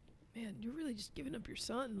 Man, you're really just giving up your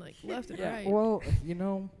son, like, left and Yeah, right. well, you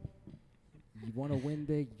know, you want to win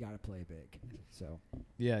big, you got to play big. So,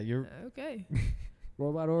 Yeah, you're Okay.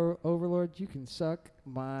 Robot Overlord, you can suck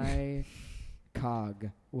my cog,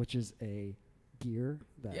 which is a gear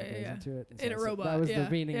that Yeah, yeah, goes yeah. into it. And In a so robot. That was yeah. the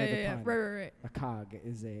meaning yeah, of the yeah, pun. yeah. Right. A cog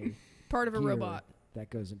is a Part of a gear robot. that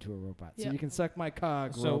goes into a robot. So Yeah. you can suck my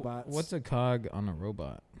cog, so robots. what's a cog on a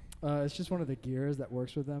robot? It's just one of the gears that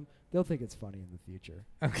works with them. They'll think it's funny in the future.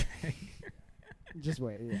 Okay. Just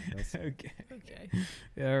wait. Yeah, they'll see. Okay. Okay.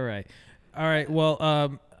 All right. Well,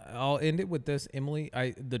 I'll end it with this, Emily.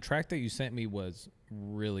 The track that you sent me was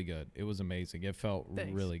really good. It was amazing. It felt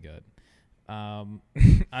Thanks. really good.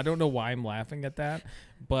 I don't know why I'm laughing at that,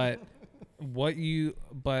 but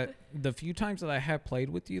the few times that I have played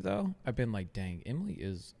with you though, I've been like, dang, Emily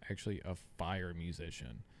is actually a fire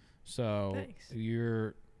musician. So Thanks.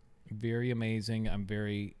 you're very amazing. I'm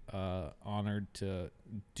very honored to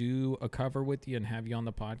do a cover with you and have you on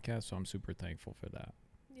the podcast. So I'm super thankful for that.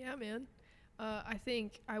 Yeah, man.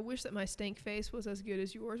 I wish that my stank face was as good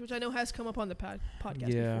as yours, which I know has come up on the podcast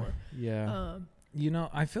before. Yeah. You know,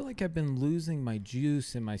 I feel like I've been losing my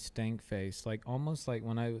juice in my stank face, like almost like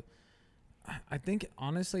when I think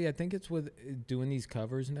honestly, I think it's with doing these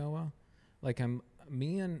covers, Noah. Like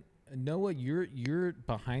me and Noah, you're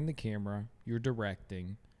behind the camera, you're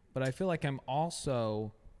directing, but I feel like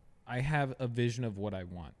I have a vision of what I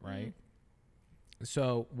want, right?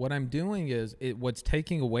 So what I'm doing is what's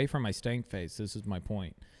taking away from my stank face. This is my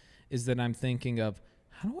point, is that I'm thinking of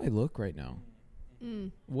how do I look right now?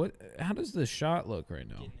 How does this shot look right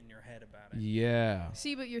now? Getting in your head about it. Yeah.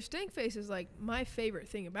 See, but your stank face is like my favorite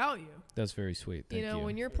thing about you. That's very sweet. Thank you.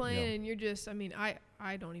 When you're playing and you're just, I mean,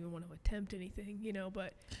 I don't even want to attempt anything,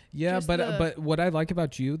 but. Yeah, but what I like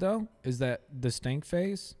about you though is that the stank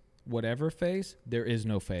face, whatever face, there is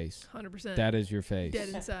no face. 100%. That is your face. Dead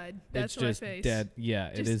inside. That's it's my just face. dead. Yeah,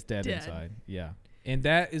 Just it is dead inside. Yeah. And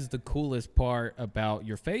that is the coolest part about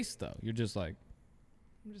your face though. You're just like,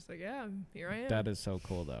 I'm just like, yeah, here I am. that is so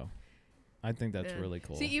cool though. I think that's really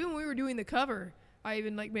cool. See, even when we were doing the cover, I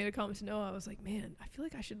even like made a comment to Noah. I was like, man, I feel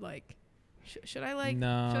like I should like, should I like,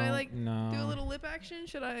 no. do a little lip action?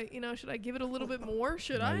 Should I, should I give it a little bit more?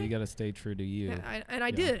 Should I? You got to stay true to you. And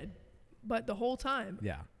I did, but the whole time,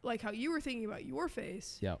 Yeah. like how you were thinking about your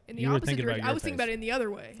face. Yeah. In the You were opposite thinking about direction, your I was thinking face. about it in the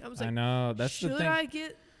other way. I was like, I know. That's the should thing. I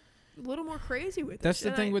get a little more crazy with That's this? the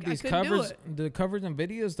And thing with I these couldn't do covers. it. The covers and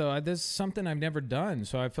videos though, this is something I've never done.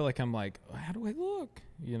 So I feel like I'm like, how do I look?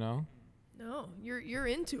 No, you're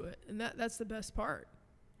into it, and that's the best part.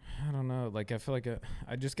 I don't know. Like I feel like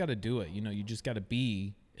I just got to do it. You just got to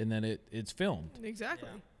be, and then it's filmed. Exactly.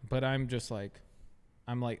 But I'm just like,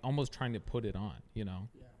 I'm like almost trying to put it on.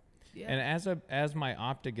 Yeah. And as my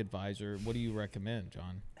optic advisor, what do you recommend,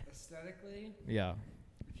 John? Aesthetically, Yeah,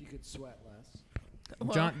 if you could sweat less.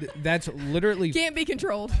 Well, John, that's literally can't be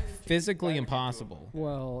controlled. physically impossible.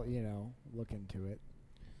 Well, look into it.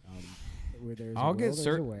 Where there's I'll a will, get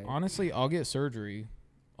there's a way. honestly, I'll get surgery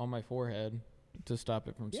on my forehead to stop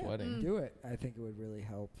it from Yeah, sweating. do it. I think it would really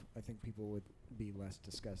help. I think people would be less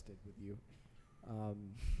disgusted with you.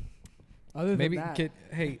 Other Maybe than that,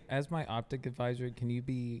 hey, as my optic advisor, can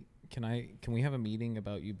we have a meeting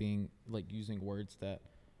about you being like using words that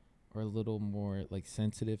are a little more like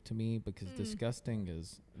sensitive to me, because disgusting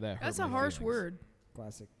is that hurt That's my a harsh feelings. word.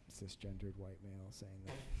 classic cisgendered white male saying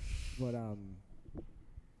that. But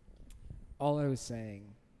all I was saying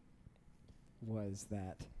was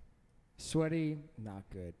that sweaty, not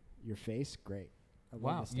good. Your face, great. I love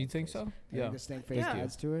Wow, the stank you think face. so? I think the stank face Yeah.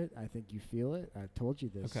 adds to it. I think you feel it. I've told you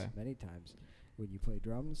this Okay. many times. When you play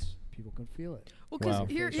drums, people can feel it. Well, because Wow.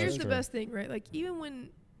 here's That's the true. best thing, right? Like, even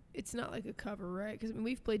when it's not like a cover, right? Because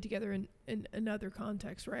we've played together in another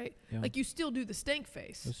context, right? Yeah. Like, you still do the stank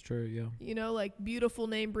face. That's true. Yeah. Like beautiful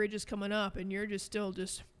name bridges coming up, and you're just still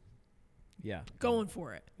just Yeah. going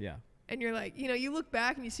for it. Yeah. And you're like, you look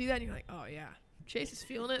back and you see that, and you're like, oh yeah, Chase is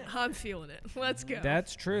feeling it. I'm feeling it. Let's go.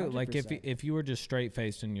 That's true. Like 100%. if you were just straight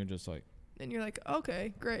faced and you're just like, and you're like,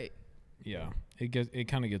 okay, great. yeah, it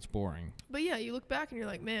kind of gets boring. But yeah, you look back and you're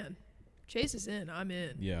like, man, Chase is in. I'm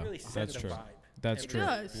in. Yeah. Really set That's the true. vibe. That's It true.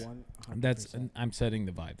 does. 100%. I'm setting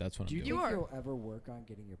the vibe. That's what Do you I'm think You are. you'll ever work on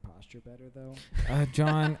getting your posture better, though? doing.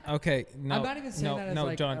 John, okay, no, I'm not even saying no, that as no,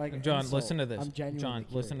 like- John, like an John, insult. listen to this. I'm genuinely John,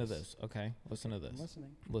 listen to curious. this. Okay, listen to I'm this.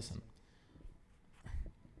 listening. Listen,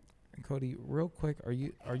 Cody, real quick, are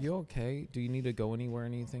you okay? Do you need to go anywhere or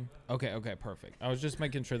anything? Okay, perfect. I was just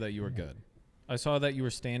making sure that you were good. I saw that you were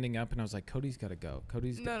standing up, and I was like, Cody's got to go.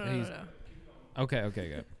 No. Okay,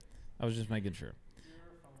 good. I was just making sure.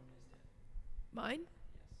 Mine?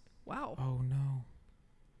 Wow. Oh no.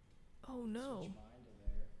 Oh no.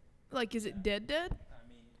 Like, is it dead?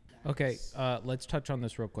 Okay, let's touch on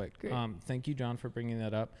this real quick. Great. Thank you, John, for bringing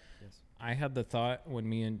that up. Yes. I had the thought when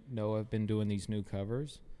me and Noah have been doing these new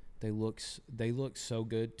covers, they look so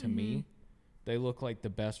good to me. They look like the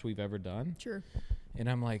best we've ever done. Sure. And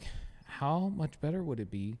I'm like, how much better would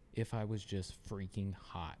it be if I was just freaking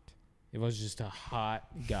hot? If I was just a hot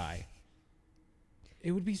guy.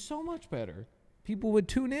 It would be so much better. People would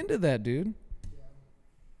tune into that, dude.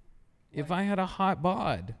 If I had a hot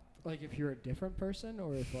bod. Like if you're a different person,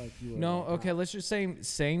 or if like you were No, like, okay, let's just say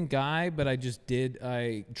same guy, but I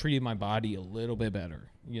treated my body a little bit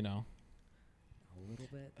better, a little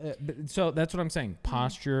bit. But, so that's what I'm saying.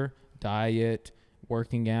 Posture, diet,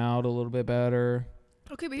 working out a little bit better.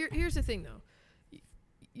 Okay, but here's the thing, though.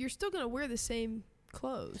 You're still going to wear the same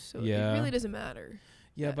clothes, so Yeah. it really doesn't matter.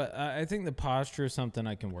 Yeah, but I think the posture is something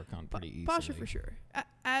I can work on pretty easily. Posture for sure.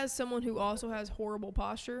 As someone who also has horrible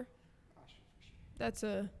posture, that's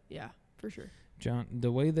yeah, for sure. John,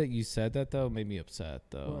 the way that you said that though made me upset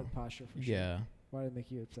though. Well, posture for sure. Yeah, Why did it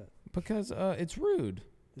make you upset? because it's rude.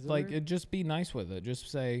 Is it Like, weird? just be nice with it. Just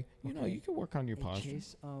say, you know, Okay. you can work on your Hey, posture.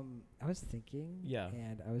 Chase, I was thinking. Yeah.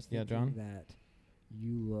 And I was Yeah, thinking John? that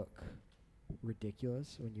you look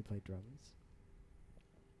ridiculous when you play drums,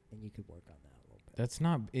 and you could work on that a little bit. That's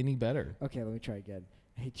not any better. Okay, let me try again.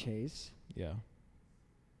 Hey, Chase, Yeah.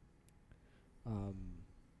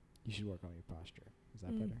 you should work on your posture. Is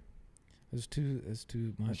that Mm. better? It's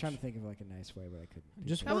too much. I was trying to think of like a nice way, but I couldn't. think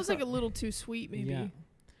Just of That it. was like a little too sweet, maybe. Yeah.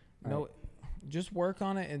 All No, just work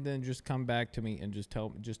on it and then just come back to me and just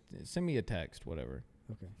send me a text, whatever.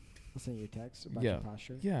 Okay. I'll send you a text about Yeah. your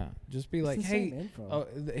posture. Yeah. Just be It's like, the hey, same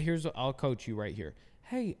info. I'll coach you right here.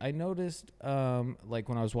 Hey, I noticed, like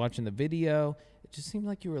when I was watching the video, it just seemed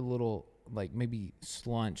like you were a little, like maybe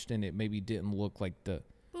slunched and it maybe didn't look like the,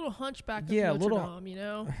 Little hunchback of Yeah, Notre little- Dame, you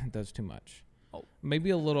know? that's too much. Oh.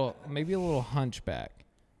 Maybe a little hunchback.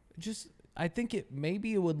 I think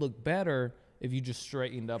maybe it would look better if you just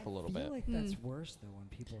straightened up a little I feel bit. like that's worse though when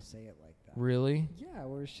people say it like that. Really? Yeah,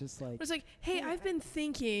 where it's just like. It's like, hey, Yeah, I've been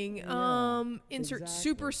thinking, Yeah, insert exactly.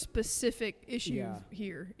 super specific issue Yeah.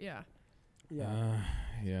 here. Yeah. Yeah.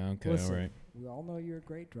 Yeah, okay, Listen, all right. we all know you're a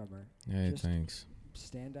great drummer. Hey, just- thanks.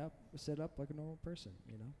 Stand up, sit up like a normal person.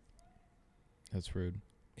 You know. That's rude.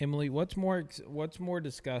 Emily, what's more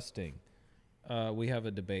disgusting? We have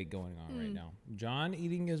a debate going on right now. John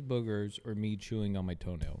eating his boogers or me chewing on my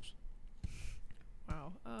toenails.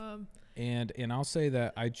 Wow. And I'll say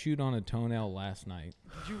that I chewed on a toenail last night.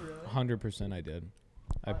 Did you really? 100% I did.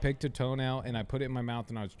 I picked a toenail and I put it in my mouth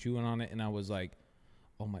and I was chewing on it and I was like,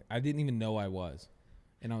 oh my, I didn't even know I was.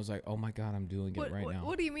 And I was like, oh my God, I'm doing it right now.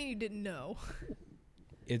 What do you mean you didn't know?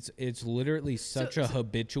 It's literally such a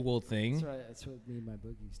habitual thing. That's what me and my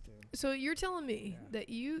boogies do. So you're telling me Yeah. that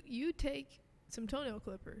you take some toenail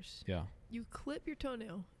clippers, Yeah. you clip your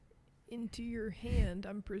toenail into your hand,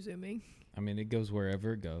 I'm presuming, I mean, it goes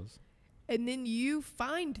wherever it goes. and then you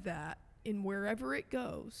find that in wherever it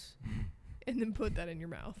goes, and then put that in your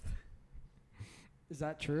mouth. Is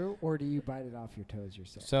that true, or do you bite it off your toes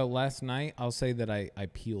yourself? So last night, I'll say that I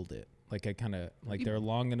peeled it. Like I kind of, like You- they're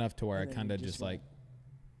long enough to where I And then kind you of just just went like,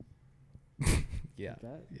 yeah, Like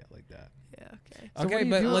that? yeah, like that. Yeah. Okay. So what do Okay, you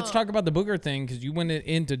but do? let's talk about the booger thing because you went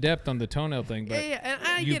into depth on the toenail thing. But Yeah, and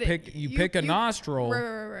I you get pick it. you pick a nostril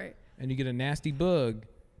Right. and you get a nasty bug,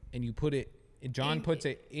 and you put it. John In- puts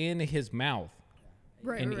it in his mouth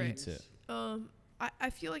Right. and right. eats it. I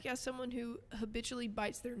feel like as someone who habitually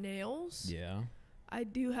bites their nails, Yeah. I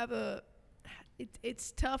do have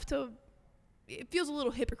it's tough to, it feels a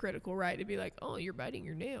little hypocritical, right? To be like, oh, you're biting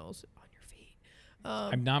your nails on your feet.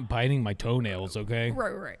 I'm not biting my toenails, okay?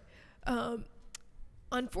 Right.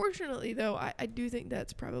 Unfortunately, though, I do think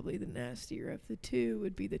that's probably the nastier of the two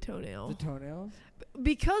would be the toenail. The toenails?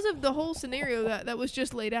 Because of the whole scenario that was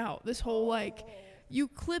just laid out. This whole, like, you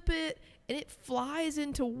clip it and it flies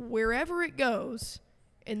into wherever it goes,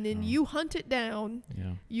 and then you hunt it down,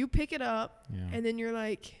 Yeah. you pick it up, Yeah. and then you're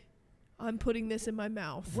like, I'm putting this in my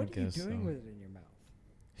mouth. What are you guess doing so. with it in your mouth?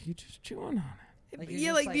 You just chewing on it. Like, you're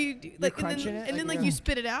Yeah, just like, do you you're like, and crunching then, it, and then like, like you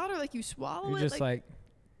spit it out, or like you swallow You're it, just like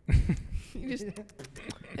you just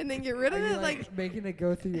and then get rid Are of you it, like making it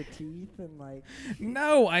go through your teeth and like?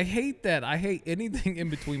 no, I hate that. I hate anything in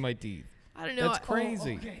between my teeth. I don't know. That's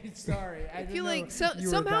crazy. Okay, sorry. I feel like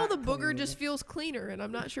somehow the booger just feels cleaner, and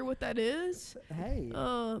I'm not sure what that is. Hey.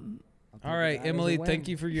 All right, Emily, thank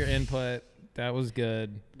you for your input. That was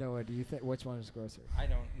good. Noah, do you think which one is grosser? I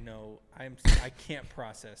don't know. I can't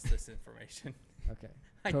process this information. Okay.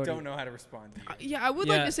 I Cody. don't know how to respond to you. Yeah, I would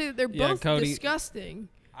like Yeah, to say that they're yeah, both Cody. disgusting.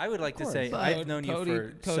 I would like to course. say But- I've known Cody- you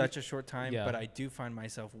for Cody- such a short time, yeah. but I do find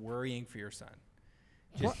myself worrying for your son.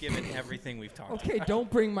 Just given everything we've talked Okay, about. don't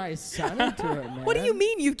bring my son into it, man. What do you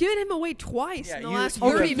mean? You've given him away twice Yeah, in the you- last you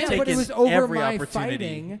have 30 yeah, minutes. but it taken was over every my opportunity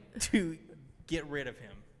fighting. to get rid of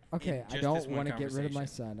him. Okay, in I just don't this one want to get rid of my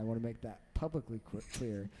conversation. son. I want to make that publicly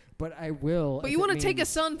clear. But I will. But if you it want to take a means-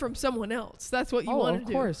 son from someone else. That's what you Oh, want to of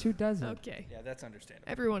do. course. Who doesn't? Okay. Yeah, that's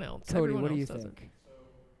understandable. Everyone else. Cody, Everyone what do else you doesn't. think?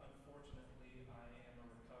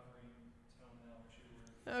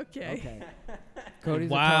 Okay. Okay. Cody's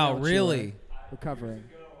a Wow, toenail really? chewer. Recovering.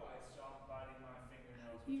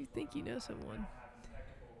 You think you know someone?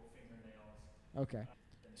 Okay.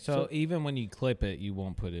 So even when you clip it, you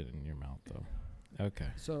won't put it in your mouth, though. Okay.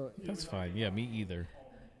 So That's fine. Yeah, me either.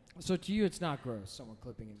 to you, it's not gross. Someone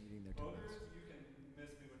clipping and eating their toenails.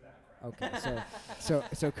 Okay.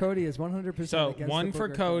 So Cody is 100% So against one the for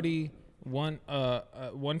booger Cody,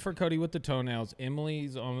 one for Cody with the toenails.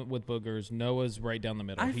 Emily's on with boogers. Noah's right down the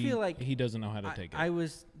middle. I feel like he doesn't know how to take it. I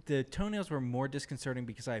was the toenails were more disconcerting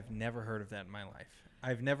because I've never heard of that in my life.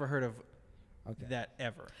 I've never heard of that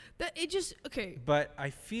ever. That it just okay. But I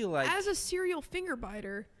feel like as a serial finger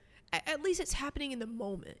biter, at least it's happening in the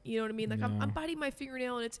moment. You know what I mean? Like Yeah. I'm biting my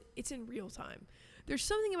fingernail and it's in real time. There's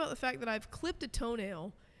something about the fact that I've clipped a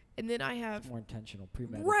toenail and then I have More intentional,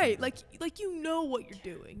 premeditated. right, like you know what you're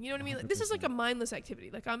doing. You know what I mean? Like this is like a mindless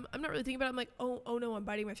activity. Like I'm not really thinking about it. I'm like, oh no, I'm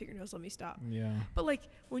biting my fingernails. Let me stop. Yeah. But like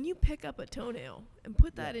when you pick up a toenail and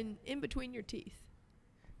put that in between your teeth,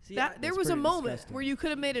 see, that there It's was a pretty moment disgusting. where you could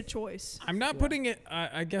have made a choice. I'm not putting it.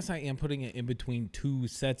 I guess I am putting it in between two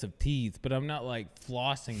sets of teeth, but I'm not like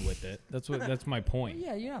flossing with it. That's my Well, point.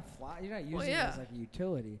 yeah, you're not using it yeah. as like a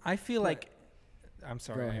utility. I feel But- like I'm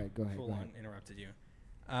sorry. Go ahead. Full on interrupted you.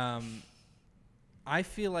 I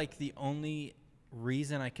feel like the only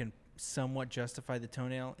reason I can somewhat justify the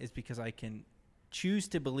toenail is because I can choose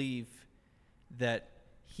to believe that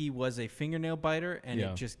he was a fingernail biter and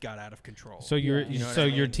Yeah. it just got out of control. So you're You know what so I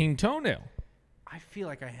you're mean? team toenail. I feel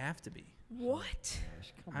like I have to be. What?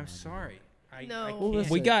 Gosh, come I'm on, sorry. I No. can't. Well,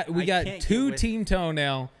 listen, We got I can't get two with- team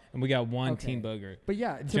toenail and we got one Okay. team booger. But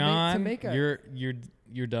yeah, to John, make a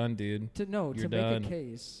you're done, dude. to you're make done. a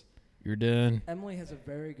case, You're done. Emily has a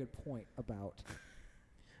very good point about.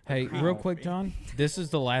 Hey, How? real quick, John. This is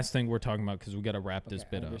the last thing we're talking about because we got to wrap this Okay,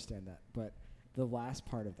 bit I up. understand that, but the last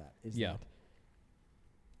part of that is Yeah. that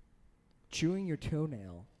chewing your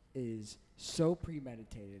toenail is so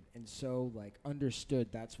premeditated and so like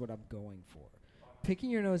understood. That's what I'm going for. Picking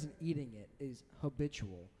your nose and eating it is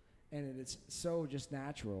habitual, and it's so just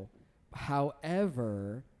natural.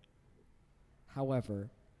 However,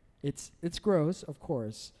 it's gross, of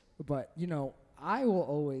course, but you know, I will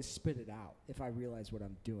always spit it out if I realize what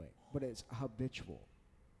I'm doing. But it's habitual.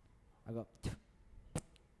 I go.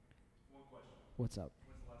 What's up?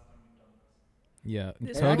 Yeah,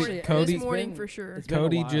 This It Cody. actually- Cody. this morning been- for sure. it's been a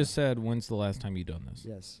Cody while. just said, "When's the last time you done this?"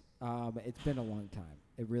 Yes. It's been a long time.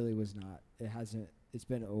 It really was not. It hasn't. It's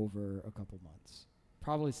been over a couple months.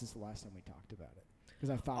 Probably since the last time we talked about it. Because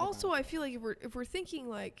I thought. Also, about I feel like if we're thinking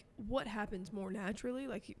like what happens more naturally,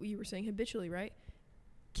 like you were saying habitually, right?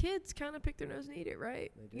 Kids kind of pick their nose and eat it,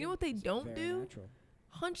 right? it. You know what they It's don't very do? natural.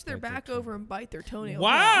 Hunch their Bite their back toe. over and bite their toenail.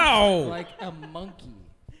 Wow, Like a monkey.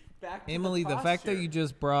 Back to Emily, the fact that posture. you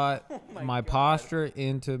just brought my my God. posture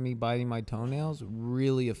into me biting my toenails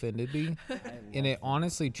really offended me, and it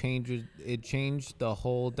honestly changed. It changed the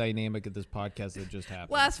whole dynamic of this podcast that just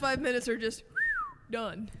happened. Last 5 minutes are just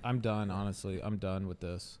done. I'm done. Honestly, I'm done with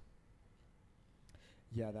this.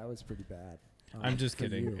 Yeah, that was pretty bad. I'm just for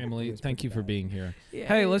kidding, you, Emily. it was Thank pretty you for bad. being here. Yeah,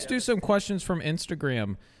 Hey, yeah, let's yeah. do some questions from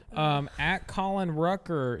Instagram. At Colin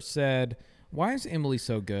Rucker said, "Why is Emily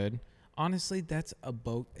so good?" Honestly, that's a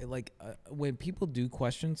boat. Like when people do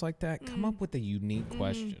questions like that, come up with a unique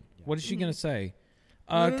question. What is she gonna say?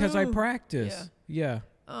 Because I Ooh. practice. Yeah.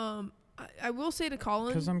 I will say to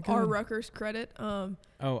Colin, 'Cause I'm our good. Rutgers credit, Oh,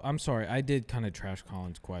 I'm sorry. I did kind of trash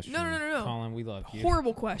Colin's question. No. Colin, we love you.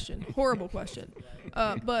 horrible question.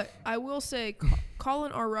 But I will say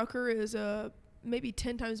Colin R. Rucker is maybe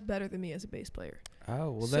 10 times better than me as a bass player.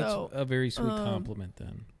 Oh, well, So, that's a very sweet compliment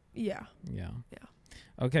then. Yeah. Yeah. Yeah.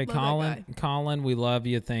 Okay, Love that Colin. guy. Colin, we love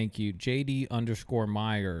you. Thank you.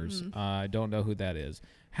 JD_Myers. I don't know who that is.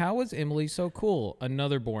 How is Emily so cool?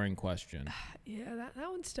 Another boring question. Yeah, that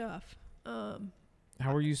one's tough.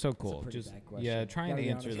 How are you so cool? pretty Just bad question. yeah, trying Gotta to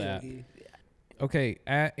be answer honest that. with you. Okay,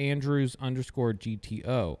 at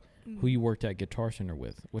Andrews_GTO, who you worked at Guitar Center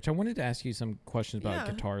with, which I wanted to ask you some questions about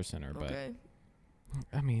Yeah. Guitar Center, but Okay.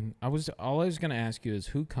 I mean, all I was gonna ask you is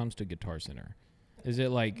who comes to Guitar Center? Is it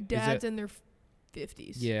like Dads in their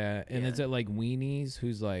 50s. yeah, and is Yeah. it like weenies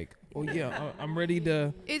who's like, oh yeah, I'm ready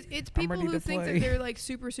to. It's I'm people ready who to think play. that they're like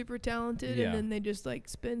super talented, Yeah. and then they just like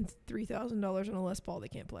spend $3,000 on a Les Paul they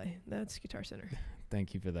can't play. That's Guitar Center.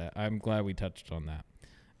 Thank you for that. I'm glad we touched on that.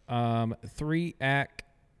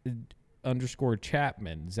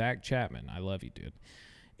 3ac_Chapman, Zach Chapman. I love you, dude.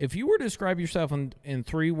 If you were to describe yourself in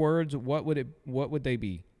 3 words, what would they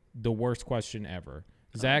be? The worst question ever.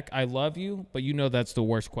 Zach, I love you, but you know that's the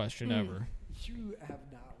worst question ever. You have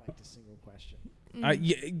not liked a single question.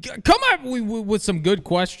 Come up with some good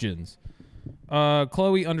questions.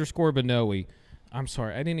 Chloe_Benoe. I'm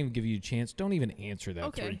sorry, I didn't even give you a chance. Don't even answer that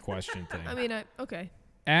Okay. 3-question thing. I mean, okay.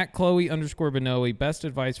 At Chloe_Benoe, best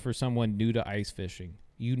advice for someone new to ice fishing.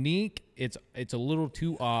 Unique. It's a little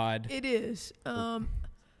too odd. It is. I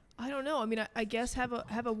don't know. I mean, I guess have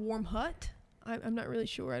a warm hut. I'm not really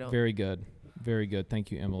sure. I don't. Very good. Very good.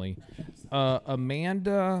 Thank you, Emily.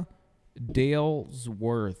 Amanda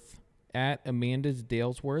Dalesworth. At Amanda's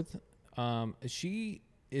Dalesworth. She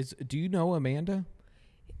is. Do you know Amanda?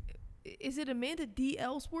 Is it Amanda D.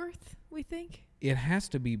 Ellsworth, we think? It has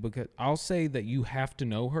to be, because I'll say that you have to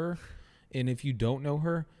know her. And if you don't know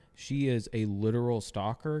her, she is a literal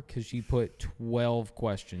stalker because she put 12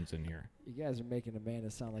 questions in here. You guys are making Amanda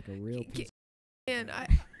sound like a real piece. And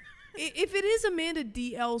if it is Amanda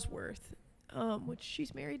D. Ellsworth, which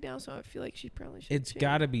she's married now, so I feel like she probably should. It's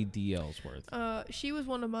got to be D. Ellsworth. She was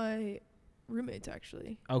one of my roommates,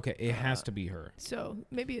 actually. Okay, it has to be her. So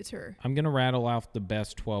maybe it's her. I'm going to rattle off the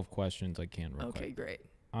best 12 questions I can real quick. Okay, great.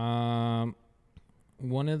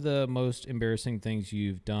 One of the most embarrassing things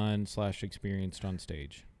you've done / experienced on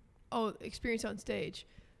stage. Oh, experience on stage.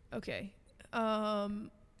 Okay.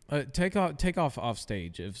 Take off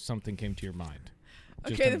stage if something came to your mind.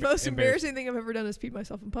 Just Okay, the most embarrassing thing I've ever done is pee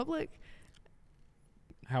myself in public.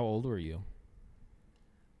 How old were you?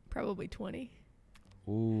 Probably 20.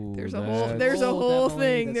 Ooh, There's a that's- whole definitely.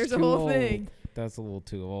 thing. That's There's a too whole old. thing. That's a little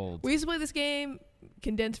too old. We used to play this game,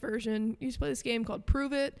 condensed version. We used to play this game called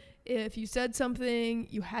Prove It. If you said something,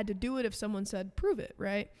 you had to do it if someone said prove it,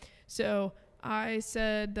 right? So I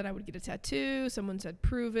said that I would get a tattoo. Someone said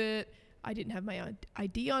prove it. I didn't have my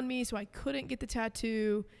ID on me, so I couldn't get the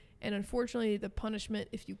tattoo. And unfortunately, the punishment,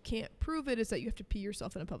 if you can't prove it, is that you have to pee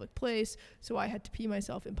yourself in a public place. So I had to pee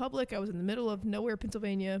myself in public. I was in the middle of nowhere,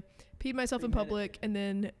 Pennsylvania, peed myself in public, and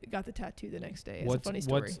then got the tattoo the next day. It's a funny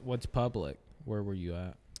story. What's public? Where were you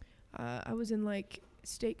at? I was in like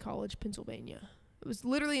State College, Pennsylvania. It was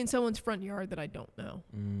literally in someone's front yard that I don't know.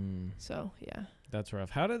 So yeah, That's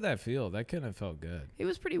rough. How did that feel? That couldn't have felt good. it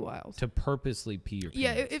was pretty wild. To purposely pee your pants.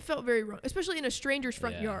 Yeah, it felt very wrong, especially in a stranger's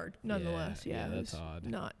front Yeah. yard. Nonetheless, Yeah, it that's was odd.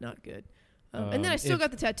 Not good. And then I still if-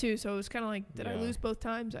 got the tattoo, so it was kind of like, did I Yeah. lose both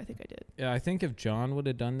times? I think I did. Yeah, I think if John would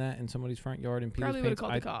have done that in somebody's front yard and peed Probably his would've pants,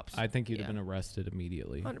 called the cops. I think you'd have Yeah. been arrested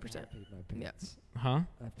immediately. 100%. I've peed my Yeah. pants. Huh?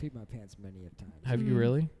 I've peed my pants many of times. Have you Mm.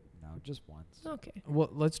 really? No, just once. Okay. Well,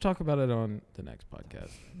 let's talk about it on the next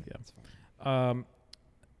podcast. Yeah. That's fine.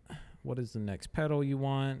 What is the next pedal you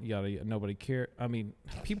want? Nobody care. I mean,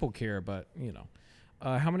 people care, but you know.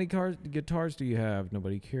 How many guitars do you have?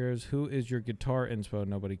 Nobody cares. Who is your guitar inspo?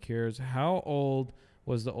 Nobody cares. How old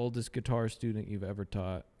was the oldest guitar student you've ever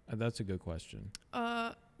taught? That's a good question.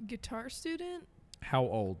 Guitar student, How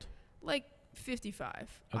old? like 55.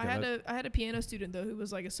 Okay, I had a piano student though who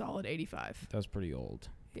was like a solid 85. That's pretty old.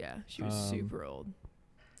 Yeah, she was super old.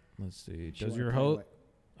 Let's see. She Does wanna your play host? like-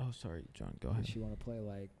 Oh, sorry, John. Go Does ahead. she want to play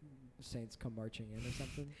like Saints Come Marching In or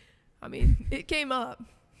something? I mean, it came up.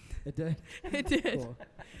 It did. It did. Cool.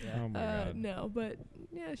 Oh my god. No, but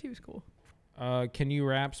yeah, she was cool. Can you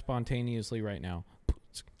rap spontaneously right now?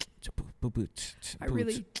 I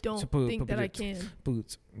really don't think that I can.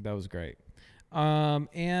 Boots. That was great.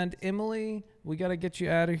 And Emily, we got to get you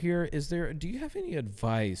out of here. Do you have any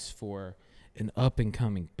advice for an up and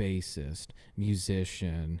coming bassist,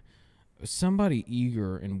 musician, somebody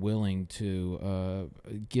eager and willing to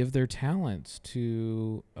give their talents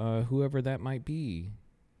to whoever that might be?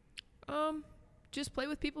 Just play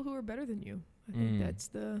with people who are better than you. I think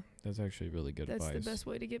That's actually really good that's advice. the best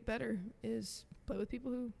way to get better is play with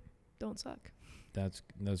people who don't suck. That's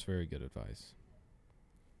very good advice.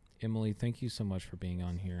 Emily, thank you so much for being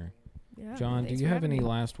on here. Yeah. John, do thanks you for have having any me.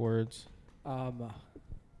 last words? No.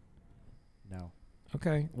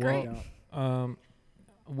 Okay. Great. Well,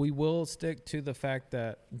 we will stick to the fact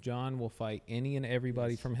that John will fight any and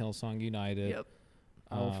everybody from Hillsong United. Yep.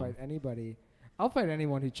 I'll fight anybody. I'll fight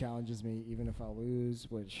anyone who challenges me, even if I lose,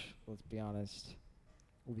 which, let's be honest,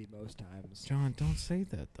 will be most times. John, don't say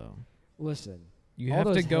that though. Listen, You all have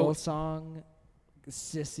those to go. Hillsong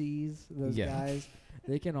sissies, those Yeah. guys,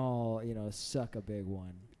 they can all, suck a big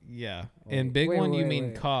one. Yeah. Wait, And big wait, one, you wait, mean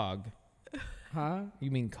wait. Cog. Huh? You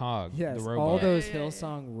mean Cog, Yes, the all robot. those Yeah, yeah, yeah.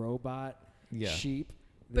 Hillsong robot Yeah. sheep,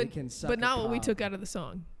 they can suck But a not what we cog. took out of the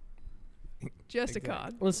song. Just Exactly. a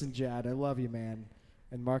cog. Listen, Jad, I love you, man.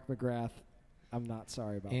 And Mark McGrath, I'm not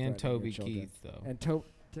sorry about And threatening your Toby children. Keith, though. And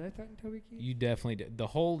did I threaten Toby Keith? You definitely did. The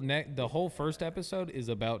whole first episode is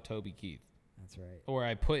about Toby Keith. That's right. Or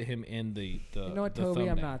I put him in the You know what, the Toby? I'm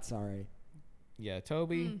thumbnail. not sorry. Yeah,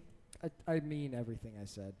 Toby. I mean everything I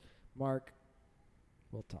said. Mark,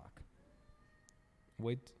 we'll talk.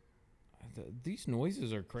 Wait. These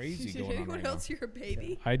noises are crazy Did going on anyone right else hear a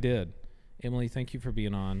baby? now. I did. Emily, thank you for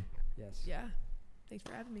being on. Yes. Yeah. Thanks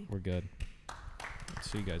for having me. We're good.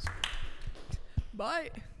 See you guys. Bye.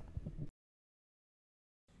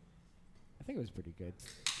 I think it was pretty good.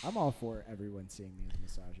 I'm all for everyone seeing me as a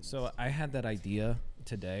misogynist. So I had that idea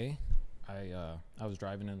today. I was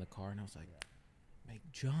driving in the car and I was like, make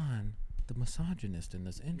John the misogynist in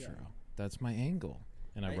this intro. Yeah. That's my angle.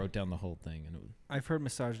 and I wrote down the whole thing, and it was I've heard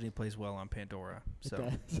misogyny plays well on Pandora.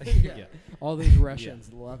 So yeah. All those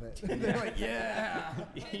Russians love it. They're like, yeah.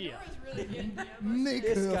 Pandora's really getting me. Make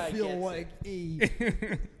This her guy feel gets like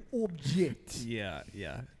a object. yeah.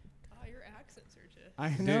 Oh, your accents are just I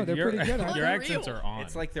know, Dude, they're your- pretty good. Aren't Your they? accents are on.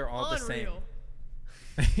 it's like they're all the same, unreal.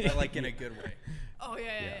 but like in a good way. Oh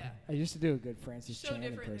yeah. I used to do a good Francis So Chan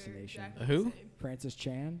different. They're impersonation. exactly Who? the same. Francis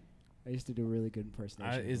Chan. I used to do a really good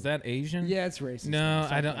impersonation. Is that Asian? Yeah, it's racist. No,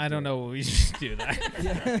 so I don't. I don't do it. know. We should do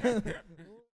that. Yeah.